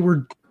when they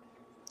were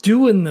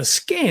doing the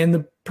scan,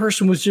 the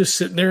person was just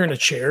sitting there in a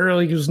chair,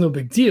 like it was no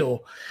big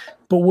deal.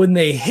 But when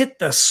they hit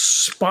the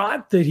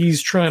spot that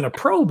he's trying to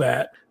probe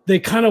at, they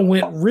kind of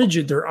went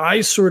rigid. Their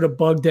eyes sort of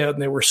bugged out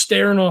and they were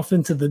staring off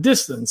into the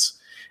distance.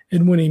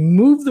 And when he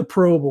moved the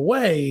probe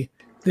away,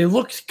 they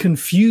looked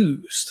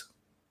confused.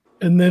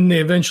 And then they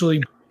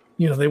eventually,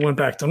 they went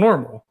back to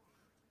normal.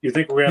 You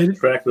think we're going to have to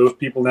track those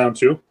people down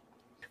too?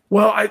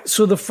 Well,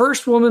 so the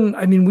first woman,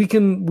 I mean, we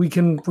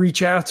can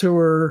reach out to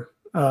her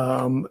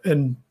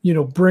and,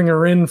 bring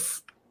her in,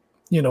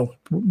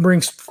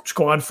 bring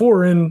squad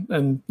 4 in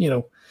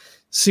and,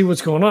 see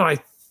what's going on. I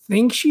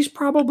think she's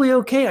probably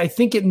okay. I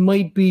think it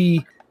might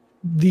be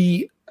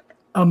the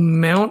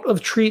amount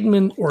of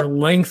treatment or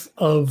length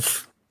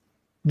of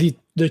the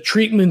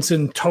treatments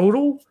in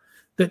total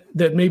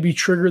that maybe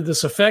triggered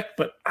this effect.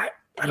 But I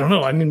don't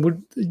know. I mean,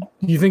 do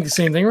you think the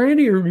same thing,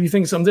 Randy, or do you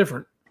think something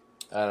different?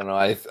 I don't know.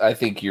 I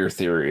think your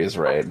theory is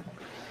right.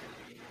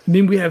 I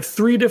mean, we have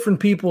 3 different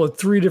people at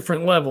 3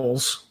 different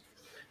levels.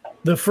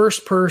 The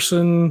first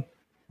person,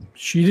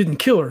 she didn't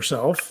kill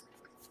herself.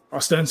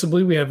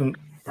 Ostensibly, we haven't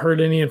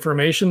heard any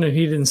information, and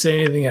he didn't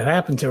say anything had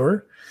happened to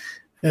her.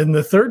 And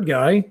the third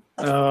guy,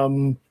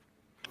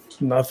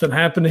 nothing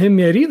happened to him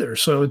yet either.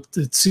 So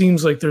it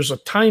seems like there's a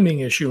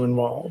timing issue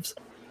involved.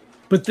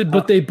 But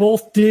they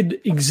both did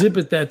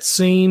exhibit that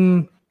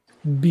same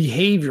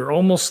behavior,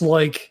 almost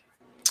like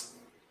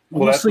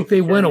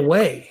they went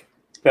away.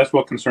 That's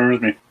what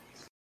concerns me.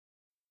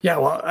 Yeah,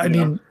 well, I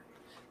mean,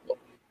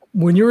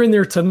 when you're in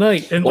there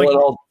tonight, and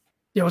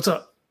what's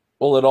up?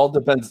 Well, it all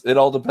depends. It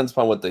all depends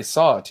upon what they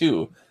saw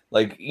too.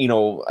 Like,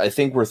 I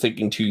think we're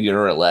thinking too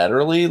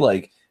unilaterally.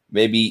 Like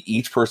maybe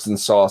each person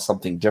saw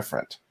something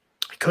different.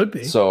 It could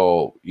be.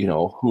 So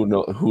who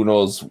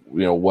knows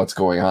what's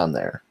going on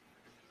there.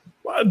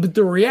 But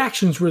the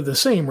reactions were the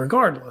same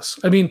regardless.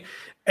 I mean,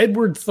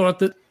 Edward thought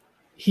that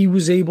he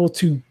was able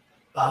to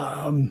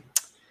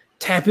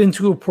tap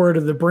into a part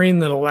of the brain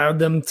that allowed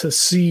them to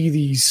see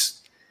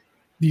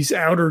these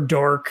outer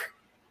dark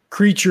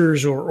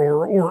creatures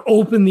or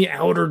open the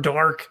outer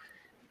dark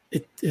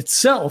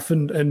itself.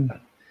 And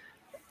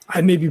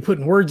I may be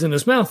putting words in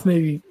his mouth,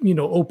 maybe,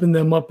 open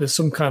them up as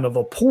some kind of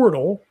a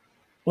portal,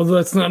 although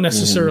that's not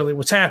necessarily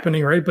what's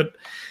happening, right? But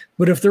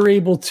if they're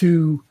able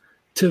to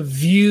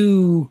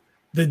view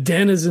the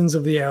denizens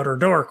of the outer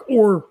dark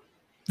or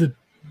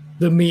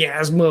the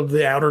miasma of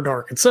the outer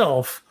dark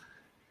itself,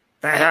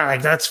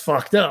 that's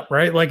fucked up,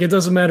 right? Like, it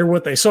doesn't matter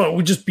what they saw. It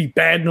would just be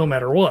bad no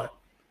matter what.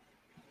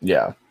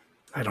 Yeah.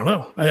 I don't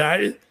know.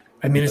 I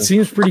mean, it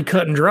seems pretty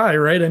cut and dry,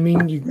 right? I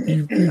mean,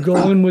 you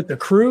go in with the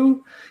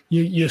crew,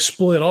 you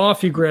split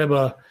off, you grab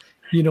one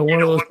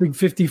of those big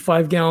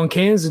 55-gallon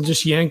cans and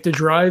just yank the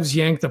drives,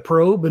 yank the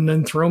probe, and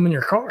then throw them in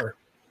your car.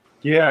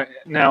 Yeah.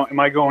 Now, am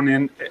I going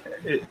in?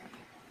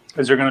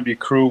 Is there going to be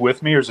crew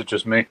with me, or is it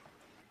just me?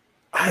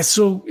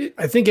 So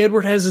I think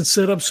Edward has it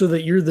set up so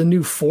that you're the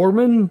new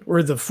foreman,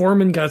 or the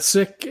foreman got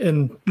sick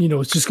and,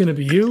 it's just going to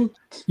be you,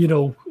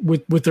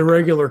 with the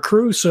regular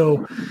crew.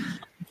 So,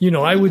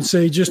 I would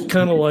say just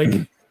kind of like,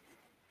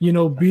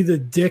 be the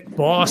dick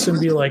boss and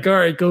be like, all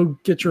right, go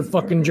get your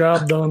fucking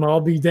job done.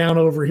 I'll be down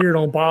over here.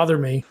 Don't bother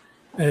me.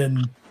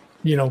 And,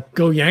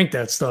 go yank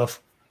that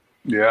stuff.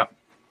 Yeah.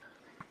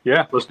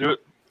 Yeah, let's do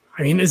it.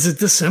 I mean, is it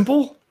this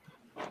simple?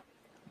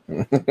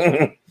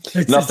 Nothing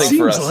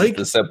for us is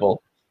this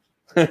simple.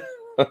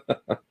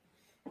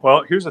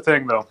 Well, here's the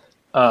thing, though.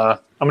 I'm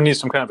gonna need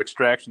some kind of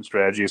extraction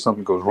strategy if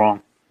something goes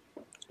wrong.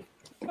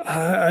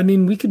 I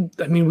mean, we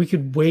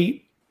could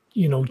wait.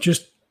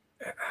 Just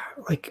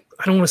like,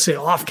 I don't want to say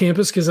off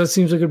campus because that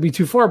seems like it'd be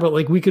too far. But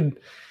like, we could,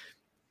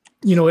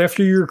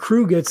 after your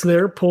crew gets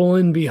there, pull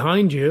in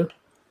behind you.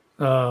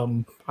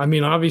 I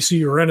mean, obviously,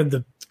 you rented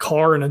the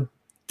car in a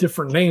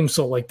different name,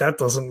 so like that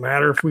doesn't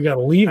matter if we got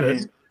to leave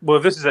it. Well,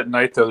 if this is at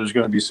night, though, there's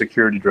going to be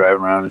security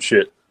driving around and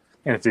shit.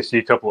 And if they see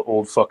a couple of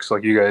old fucks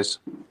like you guys,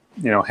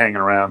 hanging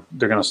around,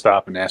 they're going to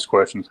stop and ask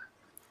questions.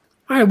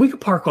 All right, we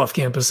could park off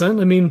campus then.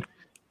 I mean,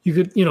 you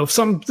could, if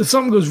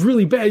something goes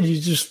really bad,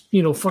 you just,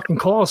 fucking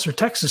call us or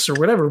text us or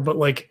whatever. But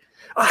like,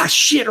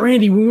 shit,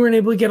 Randy, we weren't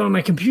able to get on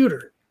my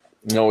computer.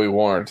 No, we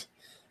weren't.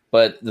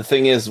 But the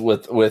thing is,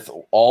 with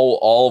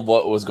all of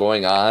what was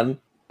going on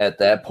at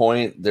that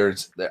point,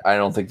 I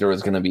don't think there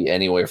was going to be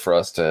any way for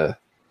us to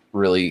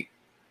really,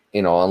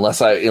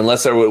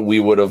 unless we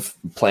would have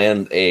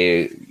planned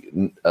a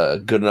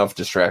good enough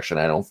distraction.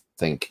 I don't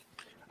think.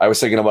 I was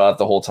thinking about it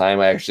the whole time.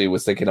 I actually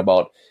was thinking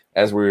about,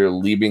 as we were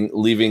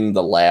leaving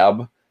the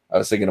lab, I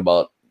was thinking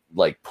about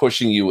like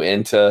pushing you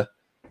into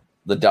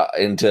the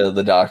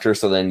doctor,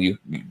 so then you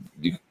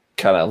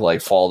kind of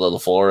like fall to the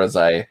floor as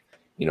I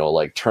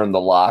like turn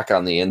the lock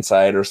on the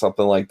inside or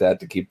something like that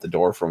to keep the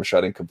door from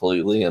shutting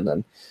completely, and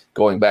then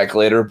going back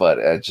later. But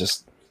there's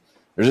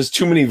just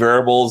too many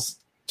variables,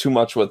 too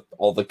much with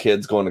all the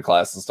kids going to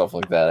class and stuff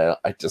like that.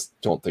 I just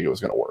don't think it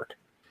was going to work.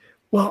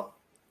 Well,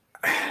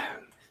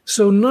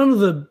 so none of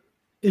the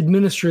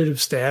administrative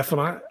staff,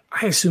 and I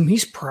assume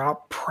he's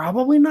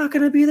probably not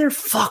going to be there.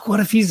 Fuck, what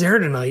if he's there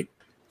tonight?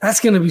 That's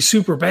going to be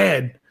super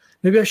bad.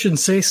 Maybe I shouldn't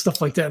say stuff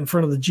like that in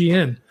front of the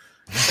GM.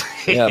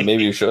 Yeah,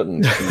 maybe you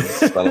shouldn't. You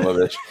son of a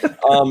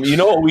bitch. You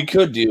know what we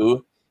could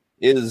do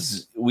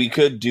is we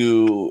could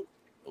do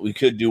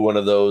one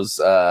of those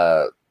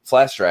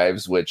flash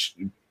drives which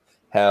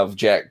have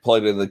Jack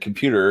plugged in the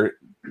computer,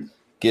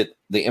 get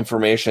the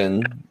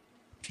information,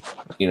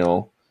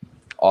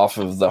 off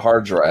of the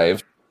hard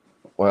drive.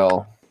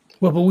 Well,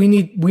 but we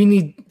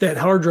need that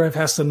hard drive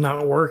has to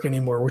not work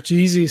anymore. Which the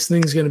easiest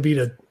thing is going to be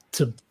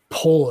to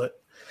pull it.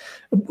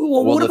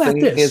 Well, what the about thing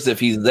this? is, if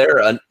he's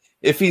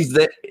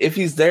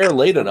there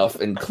late enough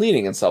and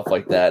cleaning and stuff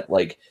like that,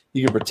 like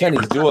you can pretend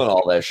he's doing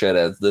all that shit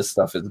as this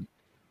stuff is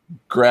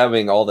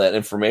grabbing all that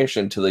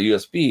information to the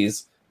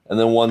USBs, and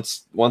then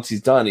once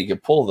he's done, he can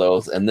pull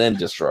those and then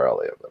destroy all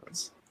the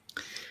evidence.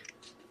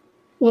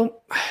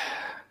 Well,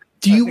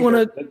 do you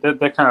want to?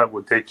 That kind of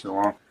would take too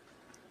long.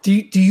 Do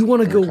you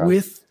want to go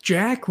with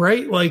Jack?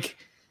 Right, like.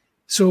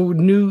 So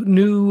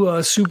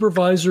new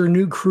supervisor,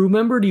 new crew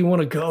member. Do you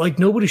want to go? Like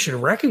nobody should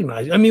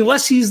recognize you. I mean,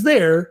 unless he's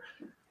there,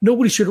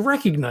 nobody should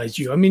recognize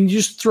you. I mean, you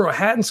just throw a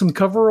hat and some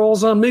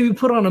coveralls on, maybe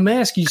put on a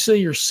mask. You say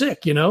you're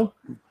sick, Yeah,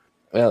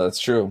 that's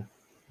true.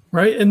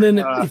 Right, and then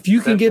if you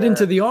can get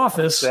into the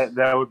office,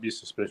 that would be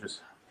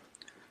suspicious.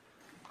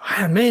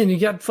 Man, you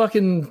got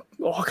fucking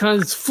all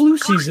kinds of flu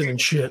season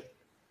and shit.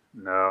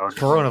 No,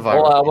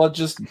 coronavirus. Well, how about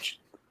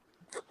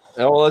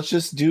let's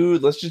just do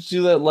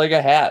that like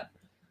a hat.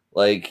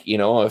 Like,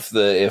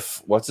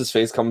 if what's his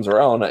face comes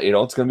around,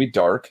 it's gonna be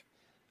dark.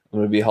 I'm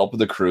gonna be helping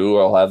the crew.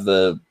 I'll have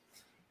the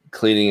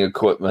cleaning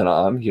equipment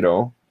on. He's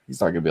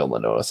not gonna be able to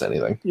notice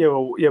anything. Yeah,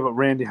 but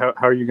Randy, how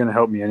are you gonna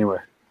help me anyway?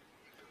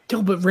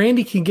 Yo, but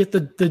Randy can get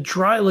the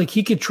dry. Like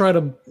he could try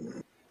to.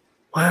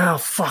 Wow,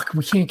 fuck!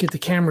 We can't get the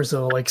cameras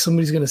though. Like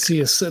somebody's gonna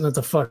see us sitting at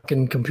the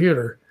fucking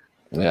computer.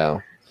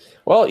 Yeah.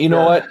 Well, you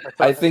know what?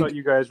 I think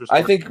you guys were.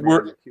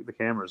 we're the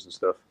cameras and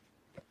stuff.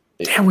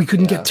 Yeah, we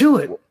couldn't get to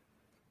it.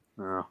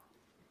 No.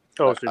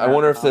 Oh, so I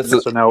wonder if this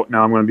is. So now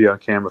I'm going to be on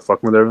camera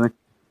fucking with everything.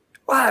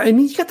 Wow, I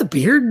mean, you got the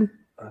beard.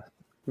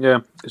 Yeah,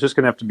 it's just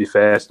going to have to be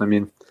fast. I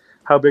mean,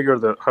 how big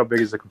is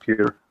the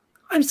computer?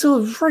 I'm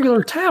still a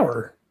regular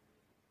tower.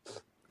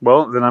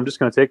 Well, then I'm just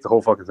going to take the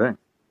whole fucking thing.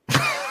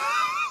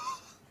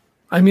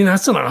 I mean,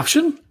 that's an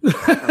option.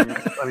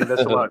 I mean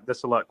that's a lot.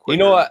 That's a lot quicker.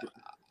 You know what?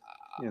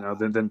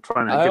 Than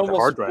trying to get the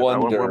hard drive. What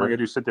am I going to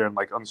do? Sit there and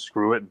like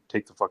unscrew it and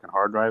take the fucking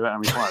hard drive out? I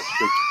mean, come on,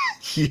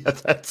 yeah,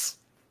 that's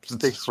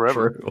takes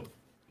forever. True.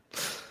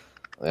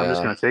 Yeah. I'm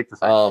just going to take the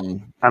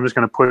thing. I'm just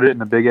going to put it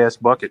in a big ass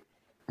bucket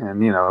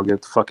and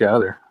get the fuck out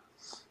of there.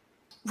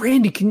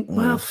 Randy,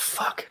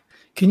 fuck.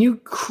 Can you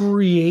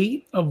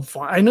create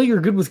I know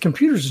you're good with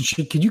computers and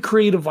shit. Could you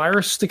create a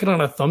virus, stick it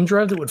on a thumb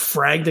drive that would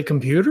frag the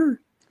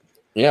computer?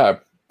 Yeah, I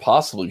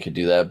possibly could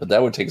do that, but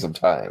that would take some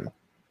time.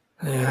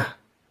 Yeah.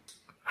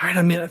 All right.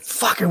 I mean,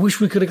 fuck. I wish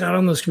we could have got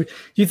on those. Do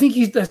you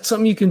think that's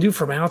something you can do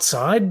from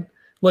outside,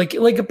 like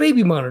a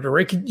baby monitor,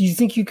 right? Do you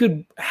think you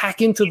could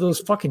hack into those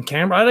fucking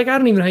cameras? Like, I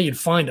don't even know how you'd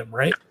find them,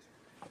 right?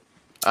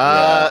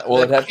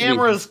 Well, the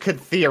cameras could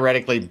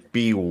theoretically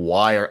be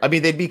wired. I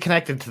mean, they'd be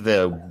connected to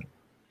the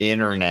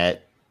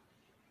internet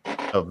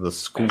of the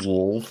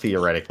school,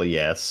 theoretically,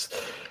 yes.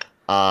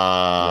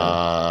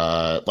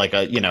 Like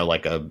a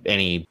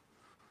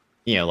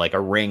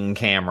Ring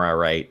camera,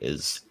 right,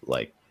 is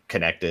like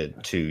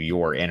connected to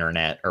your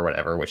internet or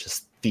whatever, which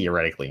is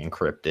theoretically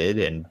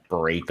encrypted and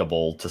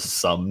breakable to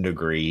some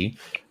degree.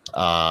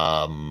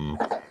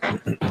 But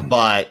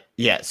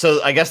yeah,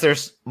 so I guess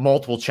there's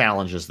multiple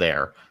challenges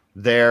there.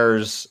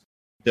 There's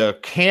the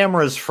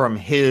cameras from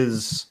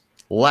his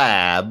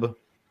lab,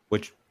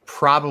 which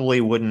probably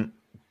wouldn't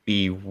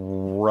be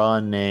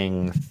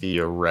running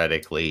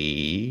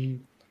theoretically.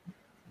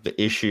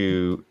 The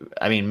issue,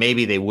 I mean,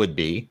 maybe they would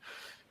be.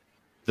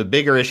 The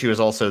bigger issue is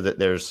also that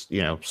there's,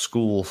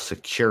 school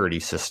security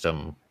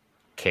system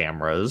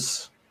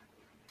cameras.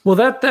 Well,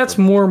 that's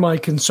more my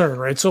concern,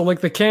 right? So,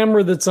 like the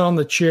camera that's on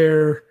the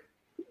chair,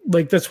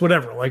 like that's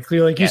whatever. Like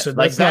you said,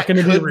 like that's not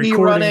going to be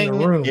recording in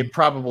the room. It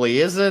probably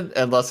isn't,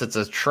 unless it's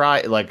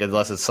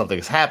unless it's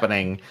something's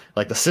happening.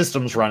 Like the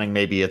system's running,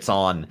 maybe it's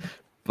on,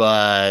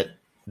 but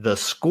the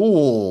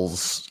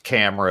school's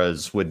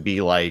cameras would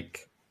be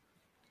like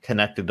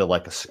connected to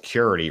like a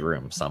security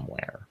room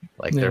somewhere.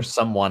 Like there's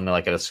someone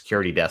like at a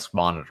security desk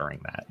monitoring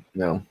that.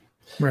 No.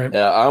 Right.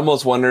 Yeah, I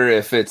almost wonder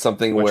if it's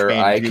something where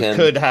you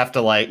could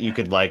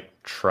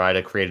try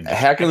to create a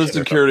hack in the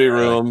security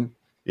room.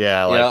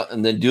 Yeah,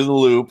 and then do the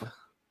loop.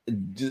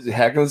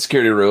 Hack in the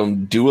security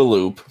room, do a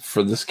loop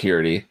for the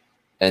security,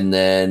 and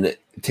then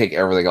take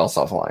everything else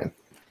offline.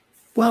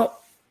 Well,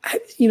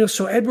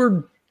 so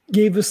Edward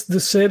gave us the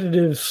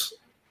sedatives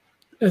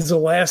as a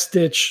last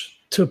ditch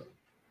to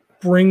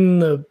bring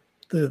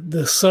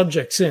the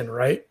subjects in,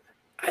 right?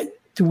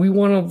 Do we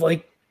want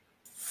to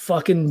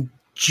fucking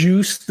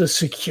juice the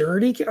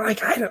security? I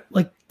don't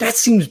that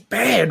seems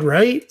bad,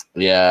 right?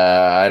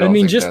 Yeah, I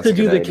mean, just to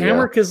do the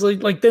camera, because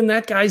then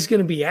that guy's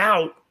gonna be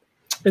out,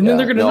 and then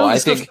they're gonna know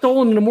this stuff's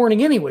stolen in the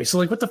morning anyway.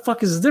 So what the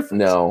fuck is the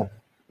difference?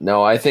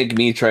 No, I think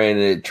me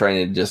trying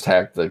to just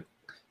hack the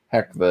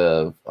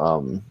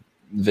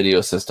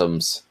video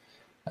systems.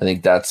 I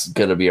think that's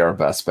going to be our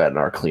best bet and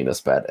our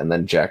cleanest bet. And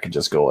then Jack could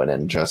just go in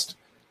and just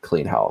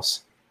clean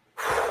house.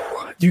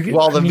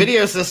 The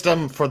video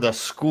system for the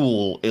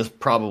school is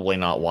probably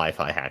not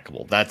Wi-Fi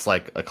hackable. That's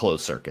like a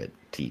closed circuit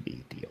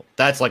TV deal.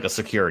 That's like a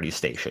security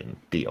station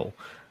deal.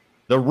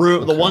 The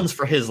ones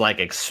for his like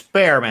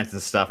experiments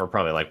and stuff are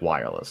probably like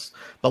wireless.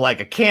 But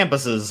like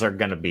campuses are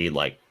going to be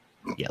like,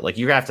 like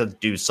you have to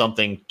do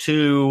something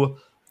to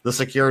the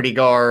security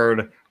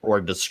guard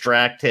or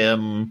distract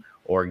him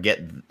or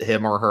get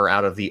him or her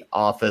out of the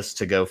office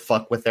to go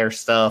fuck with their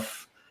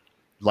stuff.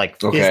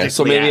 Like, okay,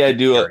 so maybe I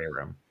do it.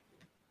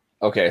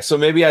 Okay, so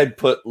maybe I'd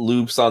put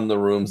loops on the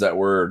rooms that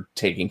we're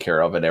taking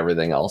care of, and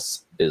everything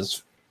else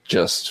is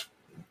just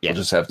we'll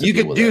just have to. You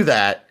could do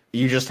that.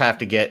 You just have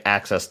to get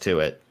access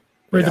to it.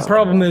 Right. The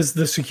problem is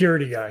the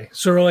security guy.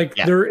 So like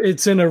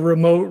it's in a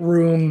remote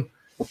room.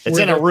 It's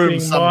in a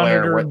room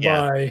somewhere.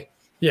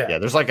 Yeah.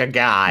 There's like a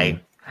guy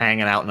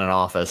hanging out in an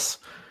office.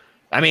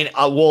 I mean,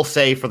 I will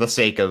say for the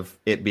sake of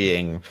it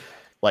being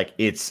like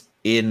it's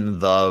in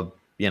the.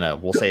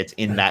 We'll say it's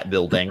in that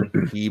building.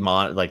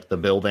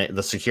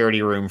 The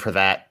security room for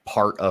that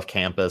part of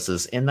campus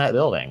is in that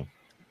building.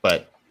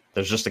 But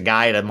there's just a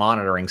guy at a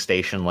monitoring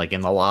station, like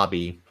in the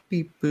lobby,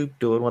 beep, boop,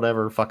 doing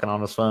whatever, fucking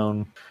on his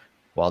phone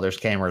while there's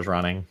cameras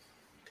running.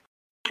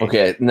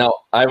 Okay, now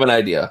I have an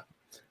idea.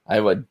 I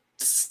have a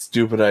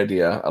stupid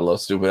idea. I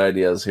love stupid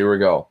ideas. Here we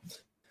go.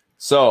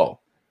 So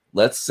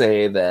let's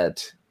say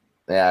that,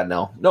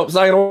 no, it's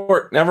not going to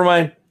work. Never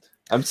mind.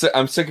 I'm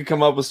sick of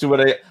coming up with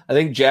stupid ideas. I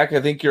think, Jack,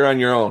 you're on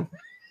your own.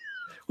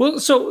 Well,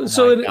 so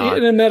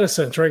in a meta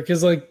sense, right?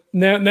 Because like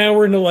now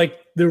we're into like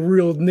the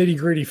real nitty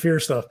gritty fear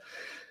stuff.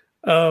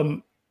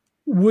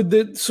 Would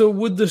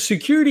the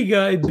security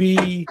guy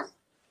be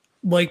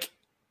like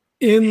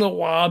in the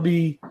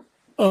lobby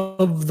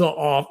of the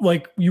off?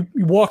 Like you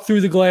walk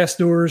through the glass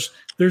doors,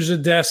 there's a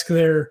desk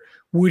there.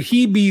 Would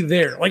he be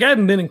there? Like I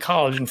haven't been in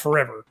college in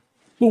forever,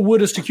 but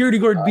would a security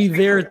guard be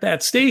there at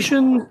that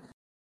station?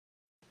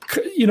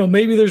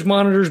 Maybe there's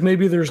monitors,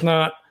 maybe there's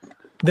not.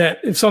 That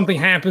if something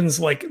happens,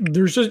 like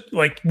there's just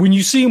like when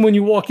you see him when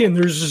you walk in,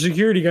 there's a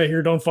security guy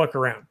here. Don't fuck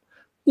around.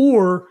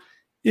 Or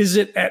is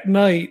it at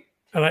night?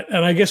 And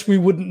I guess we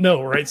wouldn't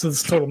know, right? So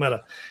it's total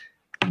meta.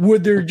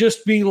 Would there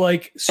just be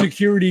like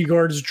security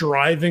guards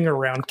driving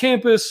around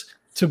campus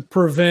to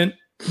prevent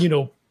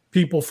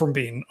people from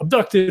being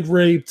abducted,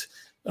 raped,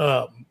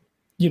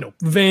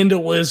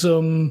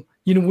 vandalism?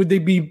 Would they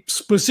be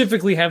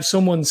specifically have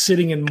someone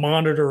sitting and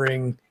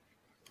monitoring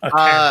a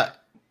camera?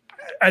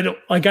 I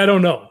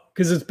don't know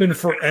because it's been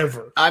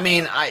forever. I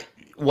mean,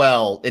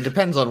 it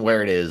depends on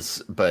where it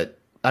is, but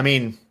I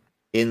mean,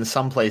 in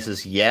some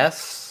places,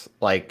 yes,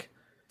 like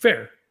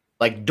fair,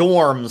 like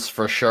dorms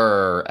for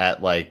sure.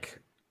 At like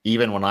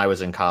even when I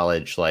was in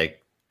college,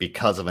 like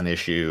because of an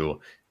issue,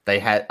 they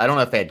had I don't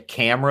know if they had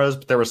cameras,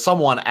 but there was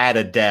someone at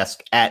a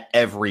desk at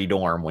every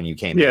dorm when you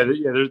came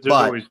in.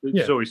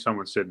 There's always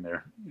someone sitting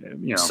there.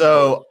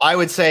 So I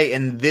would say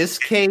in this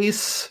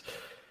case,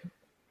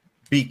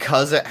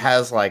 because it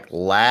has like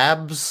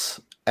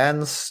labs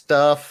and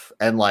stuff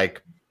and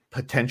like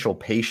potential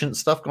patient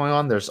stuff going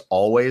on, there's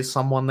always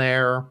someone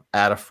there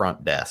at a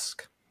front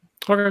desk.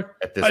 Okay.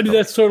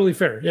 That's totally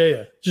fair.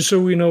 Yeah. Just so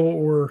we know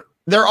what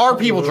there are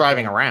people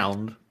driving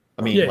around.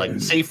 I mean,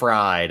 safe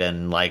ride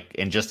and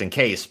just in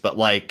case, but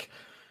like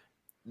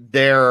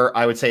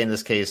I would say in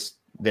this case,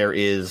 there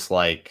is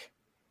like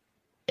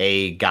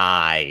a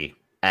guy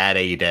at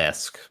a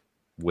desk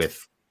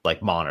with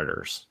like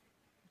monitors.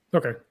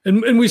 Okay.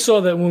 And we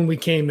saw that when we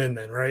came in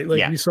then, right?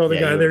 Like we saw the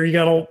guy there. You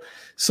got to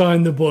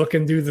sign the book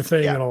and do the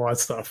thing and all that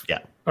stuff. Yeah.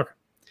 Okay.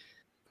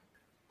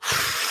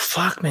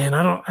 Fuck, man.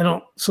 I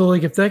don't. So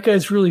like if that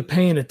guy's really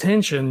paying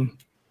attention,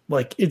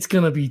 like it's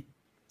going to be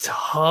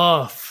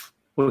tough.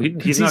 Well,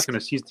 he's not going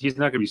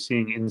to be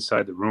seeing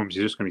inside the rooms.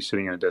 He's just going to be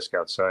sitting at a desk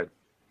outside.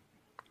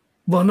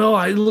 Well, no,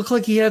 it looked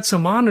like he had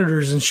some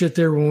monitors and shit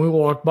there when we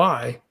walked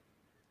by.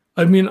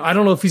 I mean, I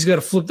don't know if he's got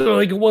to flip.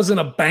 Like, it wasn't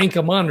a bank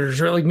of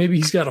monitors, right? Like, maybe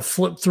he's got to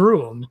flip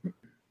through them.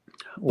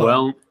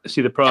 Well,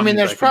 see, the problem. I mean,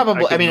 there's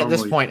probably. I mean, at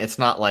this point, it's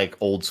not like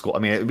old school. I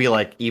mean, it would be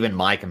like even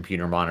my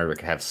computer monitor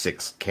could have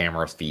 6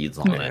 camera feeds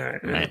on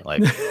it, right?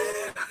 Like,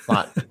 it's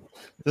not.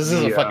 This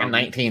is a fucking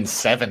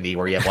 1970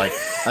 where you have like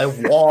a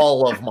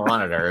wall of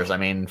monitors. I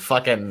mean,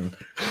 fucking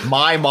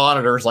my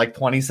monitor's like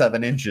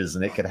 27 inches,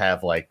 and it could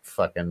have like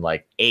fucking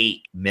like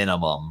 8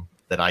 minimum.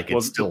 That I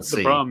could still see.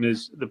 The problem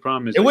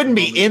is it wouldn't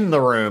be in the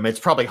room. It's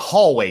probably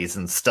hallways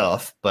and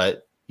stuff.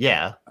 But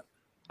yeah,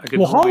 I could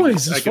normally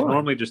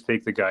just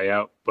take the guy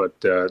out, but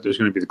there's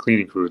going to be the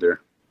cleaning crew there.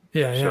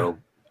 Yeah. So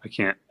I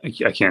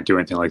can't do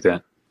anything like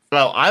that.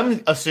 Well,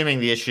 I'm assuming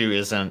the issue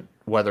isn't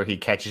whether he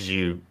catches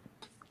you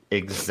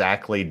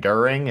exactly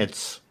during.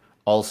 It's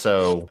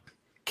also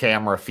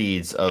camera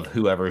feeds of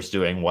whoever's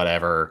doing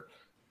whatever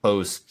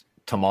post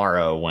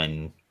tomorrow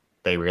when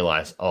they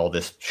realize all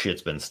this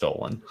shit's been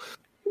stolen.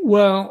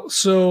 Well,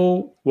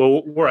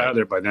 we're out of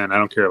there by then. I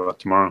don't care about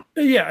tomorrow.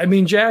 Yeah, I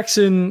mean,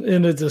 Jackson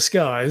in a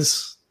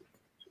disguise,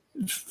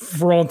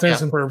 for all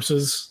intents and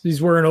purposes.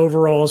 He's wearing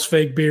overalls,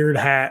 fake beard,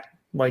 hat,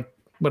 like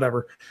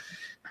whatever.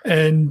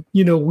 And,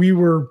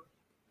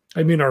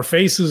 our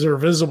faces are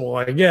visible,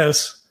 I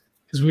guess,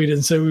 because we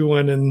didn't say we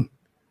went in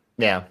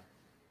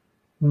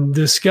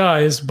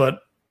disguise,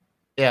 but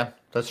yeah,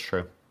 that's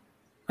true.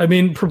 I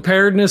mean,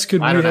 preparedness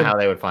could. I don't know how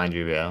they would find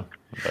you,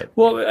 But.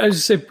 Well, I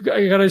just say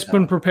I gotta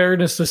spend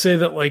preparedness to say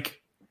that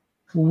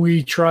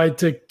we tried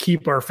to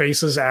keep our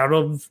faces out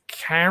of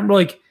camera.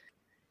 Like,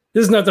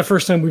 this is not the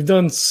first time we've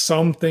done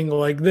something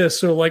like this.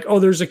 So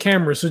there's a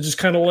camera, so just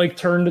kind of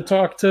turn to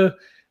talk to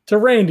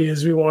Randy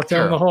as we walk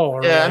down the hall.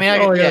 Or you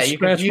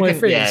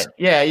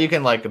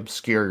can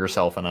obscure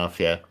yourself enough.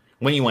 Yeah,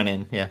 when you went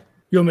in. Yeah,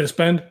 you want me to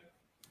spend?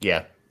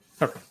 Yeah,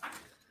 okay,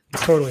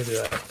 totally do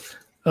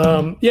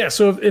that.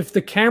 So if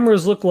the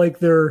cameras look like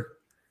they're,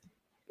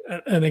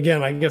 and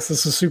again, I guess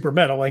this is super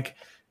meta.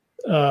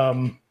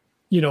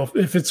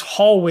 If it's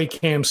hallway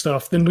cam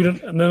stuff, then we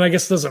don't. And then I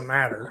guess it doesn't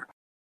matter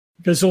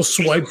because he'll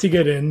swipe to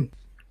get in,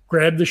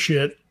 grab the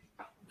shit,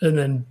 and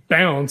then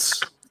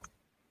bounce.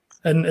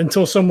 And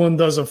until someone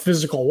does a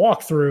physical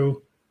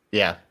walkthrough,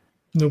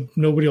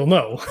 nobody will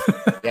know.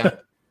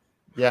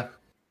 Yeah.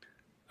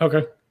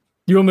 Okay.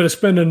 You want me to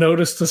spend a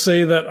notice to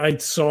say that I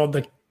saw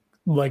the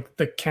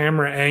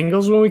camera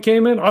angles when we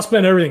came in? I'll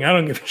spend everything. I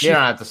don't give a shit. You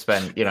don't have to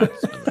spend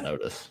the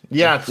notice. You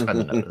don't have to spend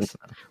the notice.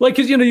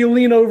 Because you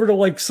lean over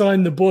to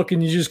sign the book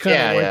and you just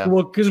kind of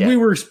look, because we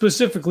were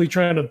specifically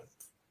trying to.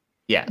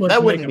 Yeah,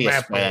 that wouldn't be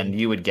a spend.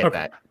 You would get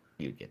that.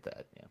 You'd get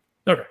that.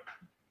 Yeah. Okay.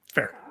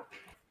 Fair.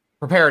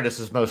 Preparedness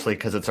is mostly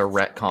because it's a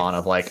retcon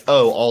of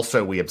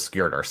also we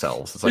obscured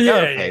ourselves. It's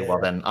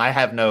then I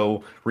have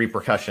no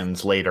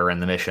repercussions later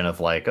in the mission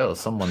of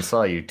someone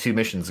saw you 2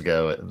 missions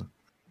ago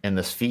in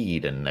this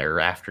feed and they're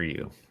after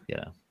you.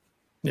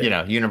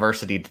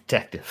 University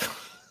detective.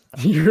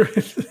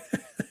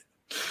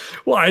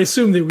 Well, I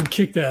assume they would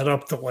kick that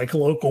up to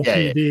local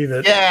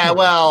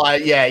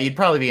PD. You'd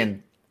probably be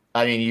in.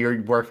 I mean,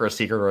 you work for a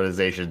secret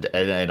organization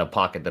in a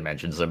pocket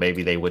dimension, so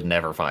maybe they would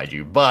never find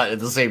you. But at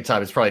the same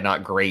time, it's probably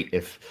not great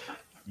if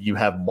you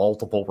have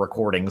multiple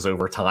recordings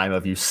over time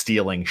of you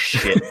stealing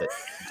shit. That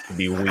could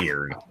be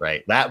weird,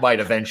 right? That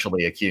might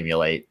eventually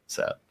accumulate.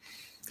 So,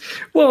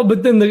 well,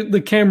 but then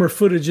the camera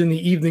footage in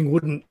the evening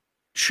wouldn't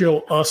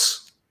show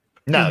us.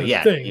 No,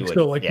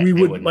 we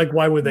would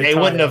why would they? They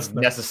wouldn't have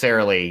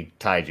necessarily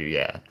tied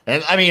you,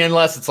 And I mean,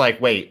 unless it's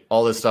wait,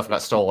 all this stuff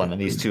got stolen,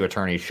 and these 2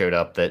 attorneys showed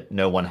up that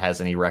no one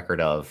has any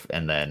record of,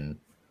 and then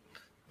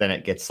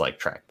it gets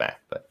tracked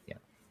back. But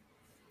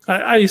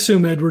I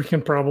assume Edward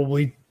can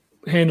probably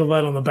handle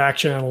that on the back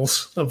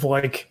channels of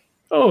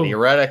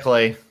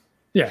theoretically,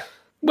 yeah.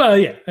 Well,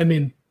 yeah. I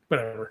mean,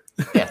 whatever.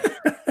 Yeah,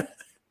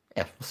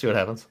 we'll see what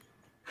happens.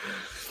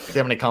 See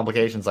how many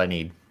complications I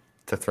need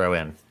to throw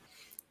in.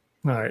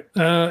 All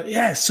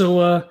right.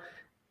 So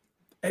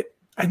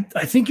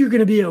I think you're going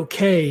to be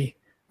okay,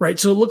 right?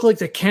 So it looked like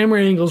the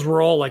camera angles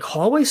were all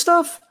hallway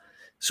stuff.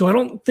 So I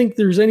don't think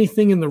there's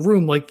anything in the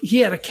room.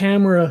 He had a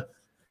camera,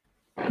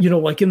 in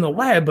the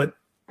lab, but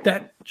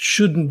that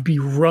shouldn't be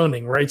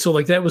running, right?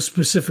 So that was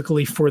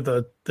specifically for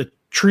the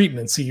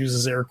treatments. He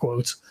uses air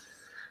quotes.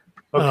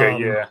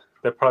 Okay.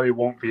 That probably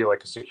won't be a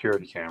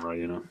security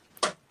camera,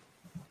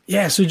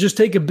 Yeah. So just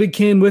take a big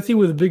can with you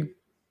with a big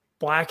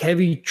black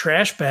heavy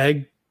trash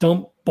bag.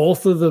 Dump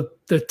both of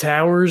the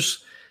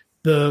towers,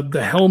 the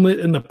helmet,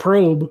 and the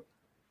probe.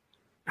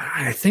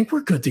 I think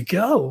we're good to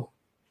go.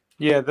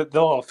 Yeah,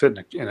 they'll all fit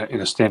in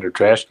a standard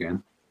trash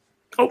can.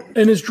 Oh,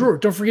 and his drawer.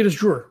 Don't forget his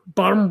drawer.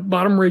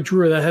 Bottom right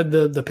drawer that had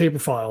the paper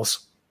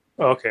files.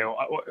 Okay, well,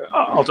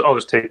 I'll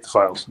just take the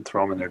files and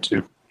throw them in there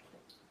too.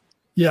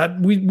 Yeah,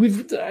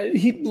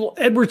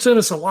 Edward sent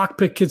us a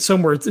lockpick kit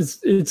somewhere.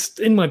 It's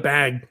in my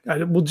bag.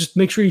 We'll just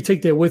make sure you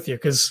take that with you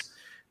because.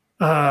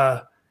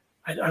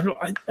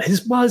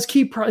 His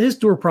key, his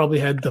door probably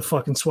had the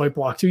fucking swipe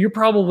lock too. You're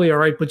probably all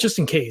right, but just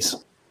in case,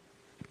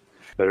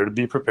 better to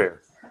be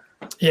prepared.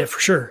 Yeah, for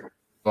sure.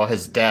 Well,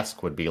 his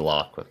desk would be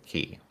locked with a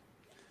key.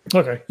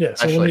 Okay, yeah.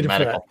 So actually,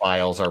 medical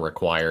files are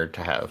required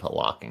to have a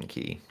lock and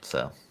key.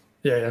 So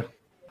yeah.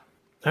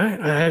 All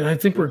right, I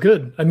think we're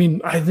good. I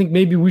mean, I think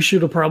maybe we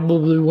should have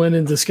probably went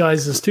in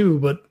disguises too,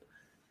 but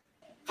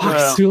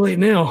it's too late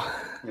now.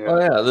 Yeah. Oh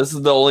yeah, this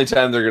is the only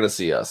time they're gonna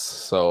see us.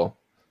 So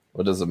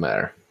what does it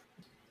matter?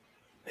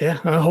 Yeah,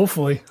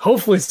 hopefully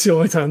it's the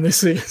only time they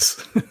see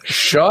us.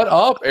 Shut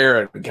up,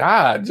 Aaron.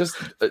 God,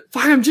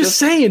 I'm just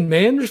saying,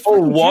 man. There's for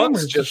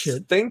once,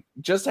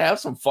 just have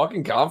some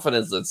fucking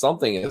confidence that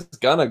something is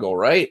gonna go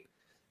right.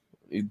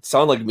 You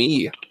sound like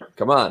me.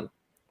 Come on,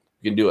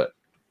 you can do it.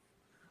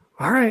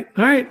 All right.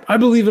 I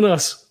believe in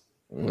us.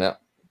 Yeah,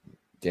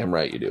 damn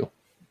right you do.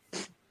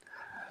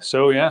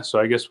 So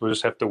I guess we'll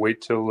just have to wait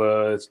till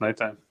it's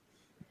nighttime.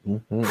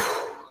 Mm-hmm.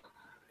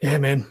 Yeah,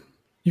 man.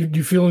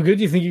 You feeling good?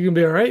 You think you can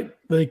be all right?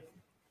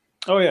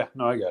 Oh yeah,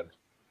 no, I got it.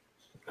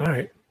 All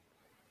right.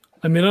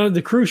 I mean,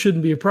 the crew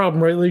shouldn't be a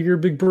problem, right? You're a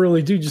big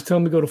burly dude. Just tell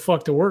them to go to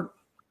fuck to work.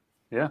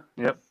 Yeah,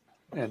 yep.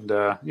 And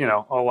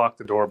I'll lock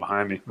the door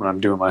behind me when I'm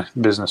doing my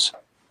business.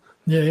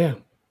 Yeah.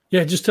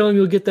 Just tell them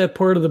you'll get that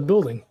part of the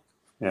building.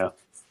 Yeah.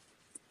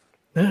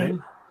 All right.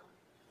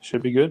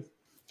 Should be good.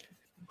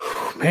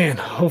 Man,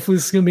 hopefully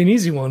this is going to be an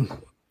easy one.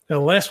 The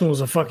last one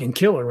was a fucking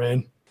killer,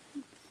 man.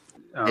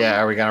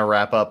 Yeah, are we gonna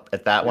wrap up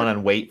at that one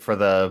and wait for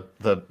the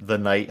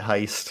night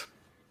heist?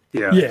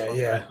 Yeah.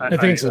 Yeah. I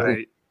think so.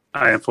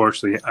 I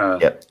unfortunately,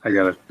 Yep. I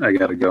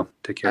gotta go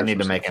take care. I of need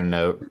to some make a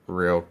note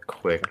real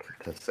quick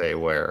to say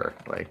where,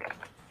 like,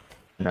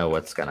 know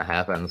what's gonna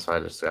happen. So I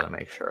just gotta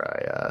make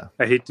sure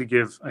I hate to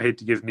give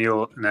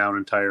Neil now an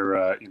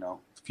entire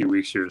few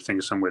weeks here to think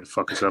of some way to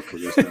fuck us up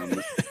with this. Now,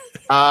 but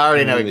I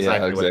already know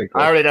Yeah, exactly.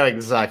 I already know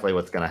exactly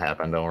what's gonna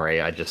happen. Don't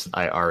worry. I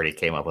already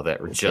came up with it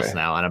just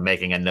now, and I'm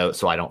making a note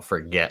so I don't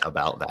forget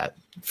about that.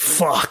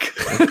 Fuck.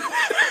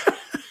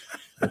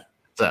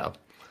 So,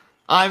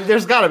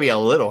 there's got to be a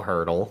little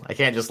hurdle. I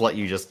can't just let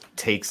you just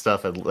take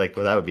stuff and that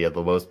would be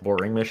the most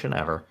boring mission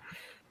ever.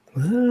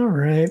 All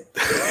right.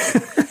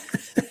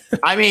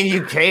 I mean,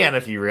 you can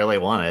if you really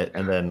want it,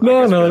 and then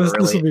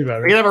this will be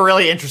better. We can have a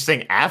really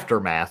interesting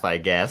aftermath, I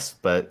guess.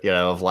 But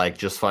of like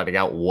just finding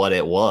out what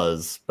it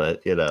was.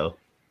 But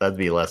that'd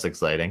be less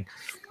exciting.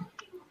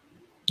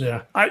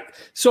 Yeah. All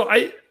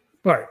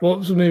right.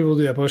 Well, so maybe we'll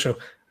do that post show.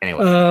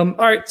 Anyway. All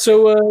right.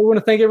 So I want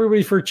to thank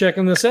everybody for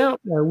checking this out.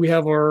 We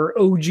have our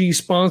OG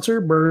sponsor,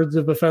 Birds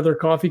of a Feather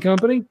Coffee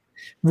Company,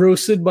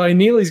 roasted by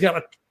Neil. He's got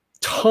a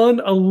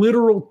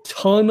literal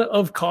ton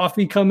of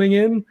coffee coming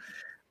in.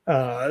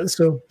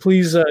 So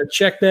please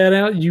check that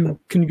out. You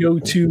can go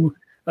to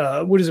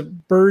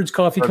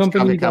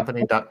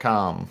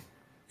birdscoffeecompany.com,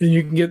 and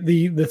you can get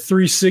the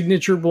 3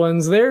 signature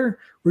blends there,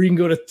 or you can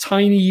go to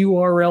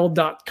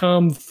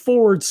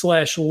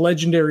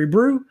tinyurl.com/legendary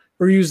brew,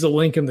 or use the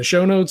link in the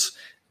show notes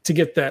to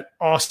get that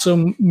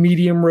awesome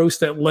medium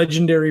roast, that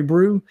legendary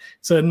brew.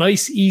 It's a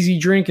nice, easy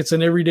drink. It's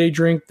an everyday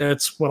drink.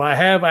 That's what I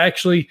have. I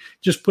actually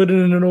just put it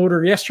in an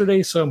order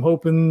yesterday, so I'm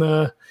hoping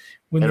when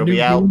it'll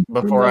be out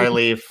before I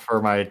leave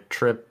for my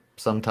trip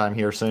sometime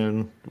here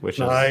soon. Which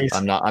nice.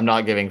 is I'm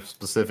not giving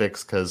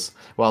specifics because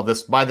by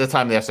the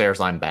time this airs,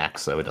 I'm back,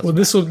 so it doesn't. Well,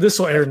 this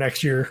will air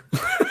next year.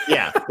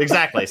 Yeah,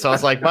 exactly. So I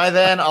was like, by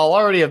then I'll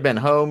already have been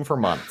home for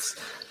months.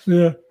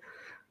 Yeah.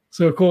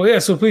 So cool. Yeah.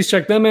 So please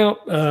check them out.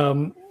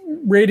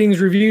 Ratings,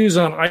 reviews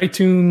on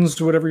iTunes,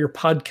 whatever your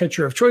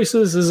podcatcher of choice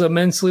is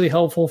immensely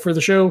helpful for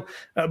the show.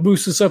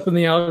 Boosts us up in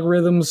the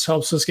algorithms,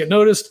 helps us get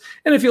noticed.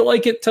 And if you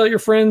like it, tell your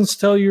friends,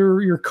 tell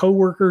your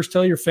coworkers,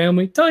 tell your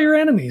family, tell your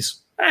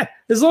enemies.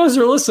 As long as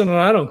they're listening,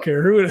 I don't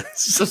care who it is.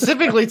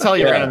 Specifically tell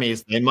your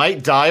enemies. They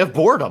might die of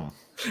boredom.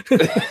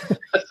 Tonight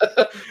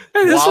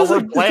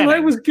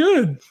was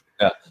good.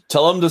 Yeah.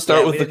 Tell them to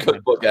start with the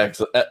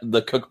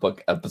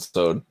cookbook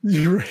episode.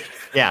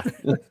 Yeah.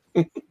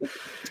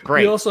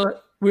 Great.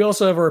 We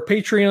also have our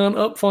Patreon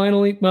up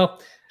finally.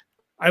 Well,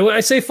 I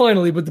say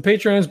finally, but the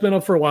Patreon's been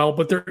up for a while,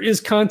 but there is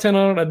content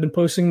on it. I've been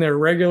posting there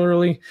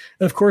regularly.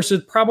 Of course,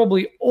 it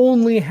probably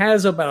only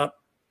has about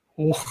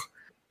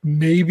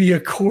maybe a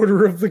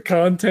quarter of the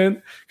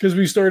content because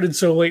we started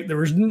so late. There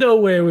was no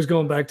way I was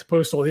going back to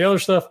post all the other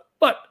stuff,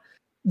 but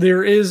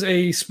there is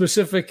a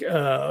specific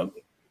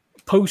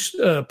post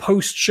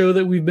show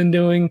that we've been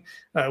doing,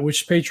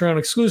 which is Patreon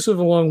exclusive,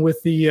 along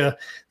with the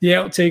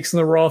outtakes and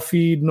the raw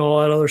feed and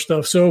all that other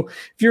stuff. So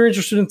if you're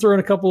interested in throwing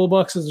a couple of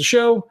bucks as a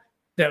show,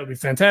 that would be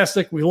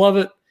fantastic. We love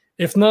it.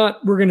 If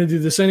not, we're going to do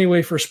this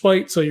anyway for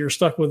spite, so you're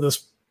stuck with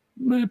us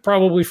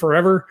probably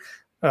forever.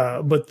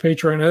 But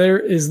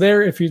Patreon is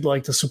there if you'd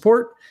like to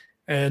support.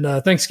 And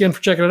thanks again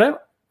for checking it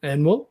out,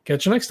 and we'll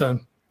catch you next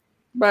time.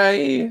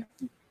 Bye.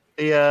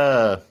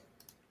 Yeah.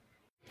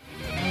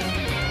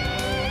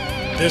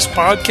 This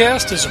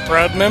podcast is a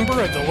proud member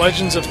of the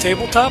Legends of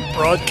Tabletop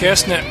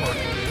Broadcast Network.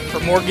 For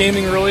more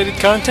gaming-related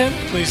content,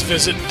 please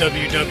visit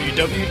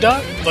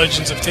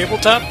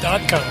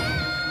www.legendsoftabletop.com.